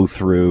to go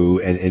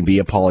through and be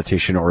a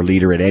politician or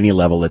leader at any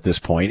level at this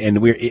point.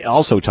 And we're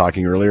also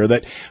talking earlier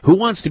that who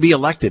wants to be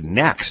elected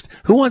next?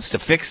 Who wants to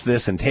fix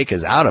this and take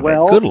us out of it?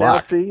 Good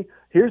luck. See,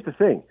 here's the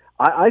thing.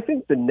 I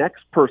think the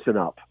next person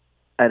up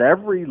at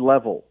every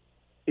level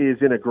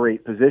is in a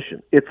great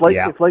position. It's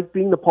like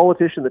being the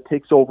politician that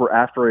takes over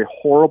after a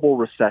horrible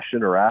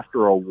recession or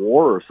after a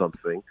war or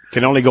something.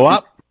 Can only go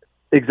up.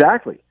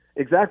 Exactly.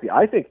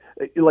 I think,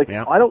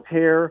 I don't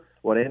care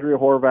what Andrea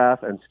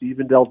Horwath and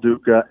Stephen Del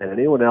Duca and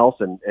anyone else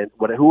and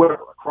whoever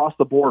across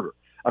the border,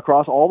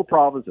 across all the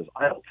provinces,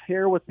 I don't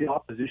care what the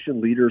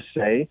opposition leaders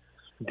say.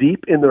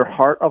 Deep in their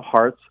heart of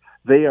hearts,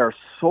 they are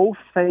so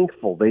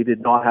thankful they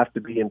did not have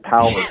to be in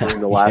power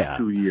during the last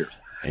 2 years.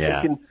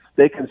 Yeah.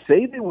 They can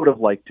say they would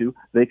have liked to.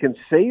 They can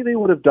say they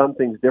would have done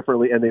things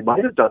differently, and they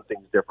might have done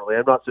things differently.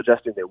 I'm not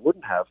suggesting they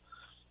wouldn't have.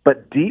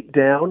 But deep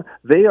down,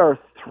 they are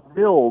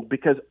thrilled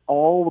because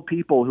all the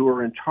people who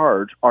are in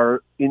charge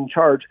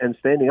and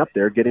standing up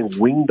there getting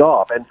winged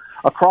off. And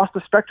across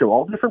the spectrum,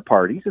 all different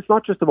parties, it's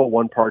not just about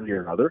one party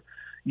or another.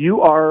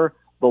 You are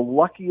the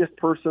luckiest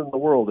person in the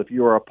world if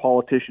you are a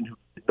politician who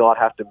did not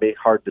have to make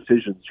hard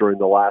decisions during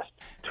the last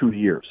 2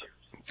 years.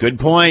 Good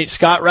point.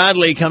 Scott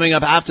Radley coming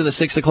up after the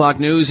 6 o'clock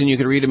news, and you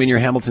can read him in your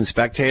Hamilton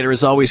Spectator.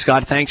 As always,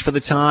 Scott, thanks for the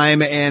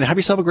time, and have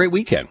yourself a great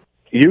weekend.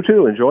 You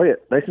too. Enjoy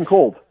it. Nice and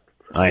cold.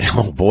 I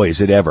know. Boy, is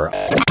it ever.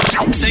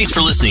 Thanks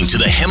for listening to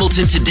the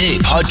Hamilton Today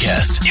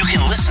podcast. You can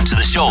listen to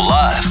the show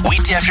live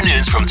weekday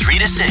afternoons from 3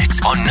 to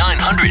 6 on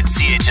 900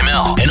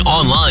 CHML and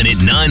online at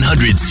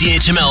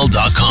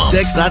 900CHML.com.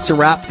 That's a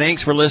wrap.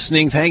 Thanks for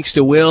listening. Thanks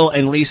to Will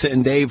and Lisa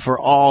and Dave for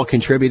all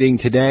contributing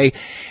today.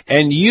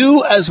 And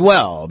you as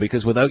well,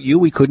 because without you,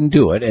 we couldn't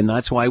do it. And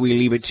that's why we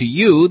leave it to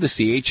you, the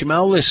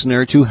CHML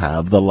listener, to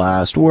have the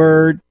last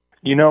word.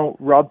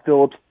 Rob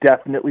Phillips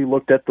definitely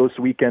looked at those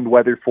weekend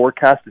weather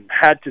forecasts and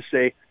had to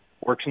say,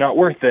 work's not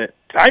worth it.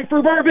 Time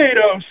for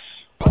Barbados.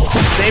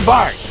 St.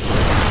 Bart's.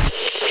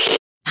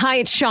 Hi,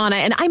 it's Shauna,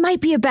 and I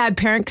might be a bad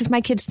parent because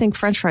my kids think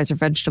French fries are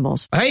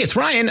vegetables. Hey, it's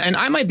Ryan, and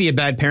I might be a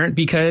bad parent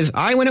because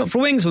I went out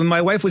for wings when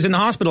my wife was in the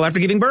hospital after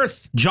giving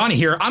birth. Johnny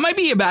here. I might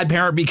be a bad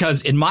parent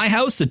because in my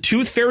house, the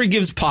tooth fairy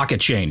gives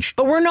pocket change.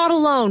 But we're not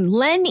alone.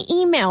 Len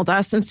emailed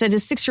us and said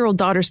his 6-year-old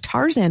daughter's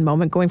Tarzan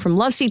moment going from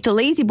love seat to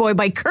lazy boy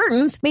by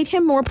curtains made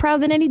him more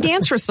proud than any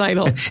dance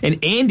recital.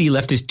 And Andy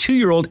left his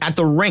 2-year-old at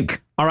the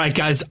rink. All right,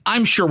 guys,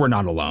 I'm sure we're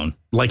not alone.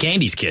 Like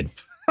Andy's kid.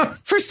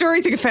 For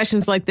stories and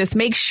confessions like this,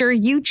 make sure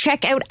you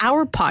check out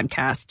our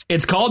podcast.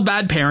 It's called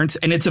Bad Parents,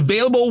 and it's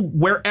available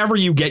wherever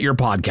you get your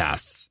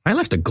podcasts. I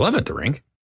left a glove at the rink.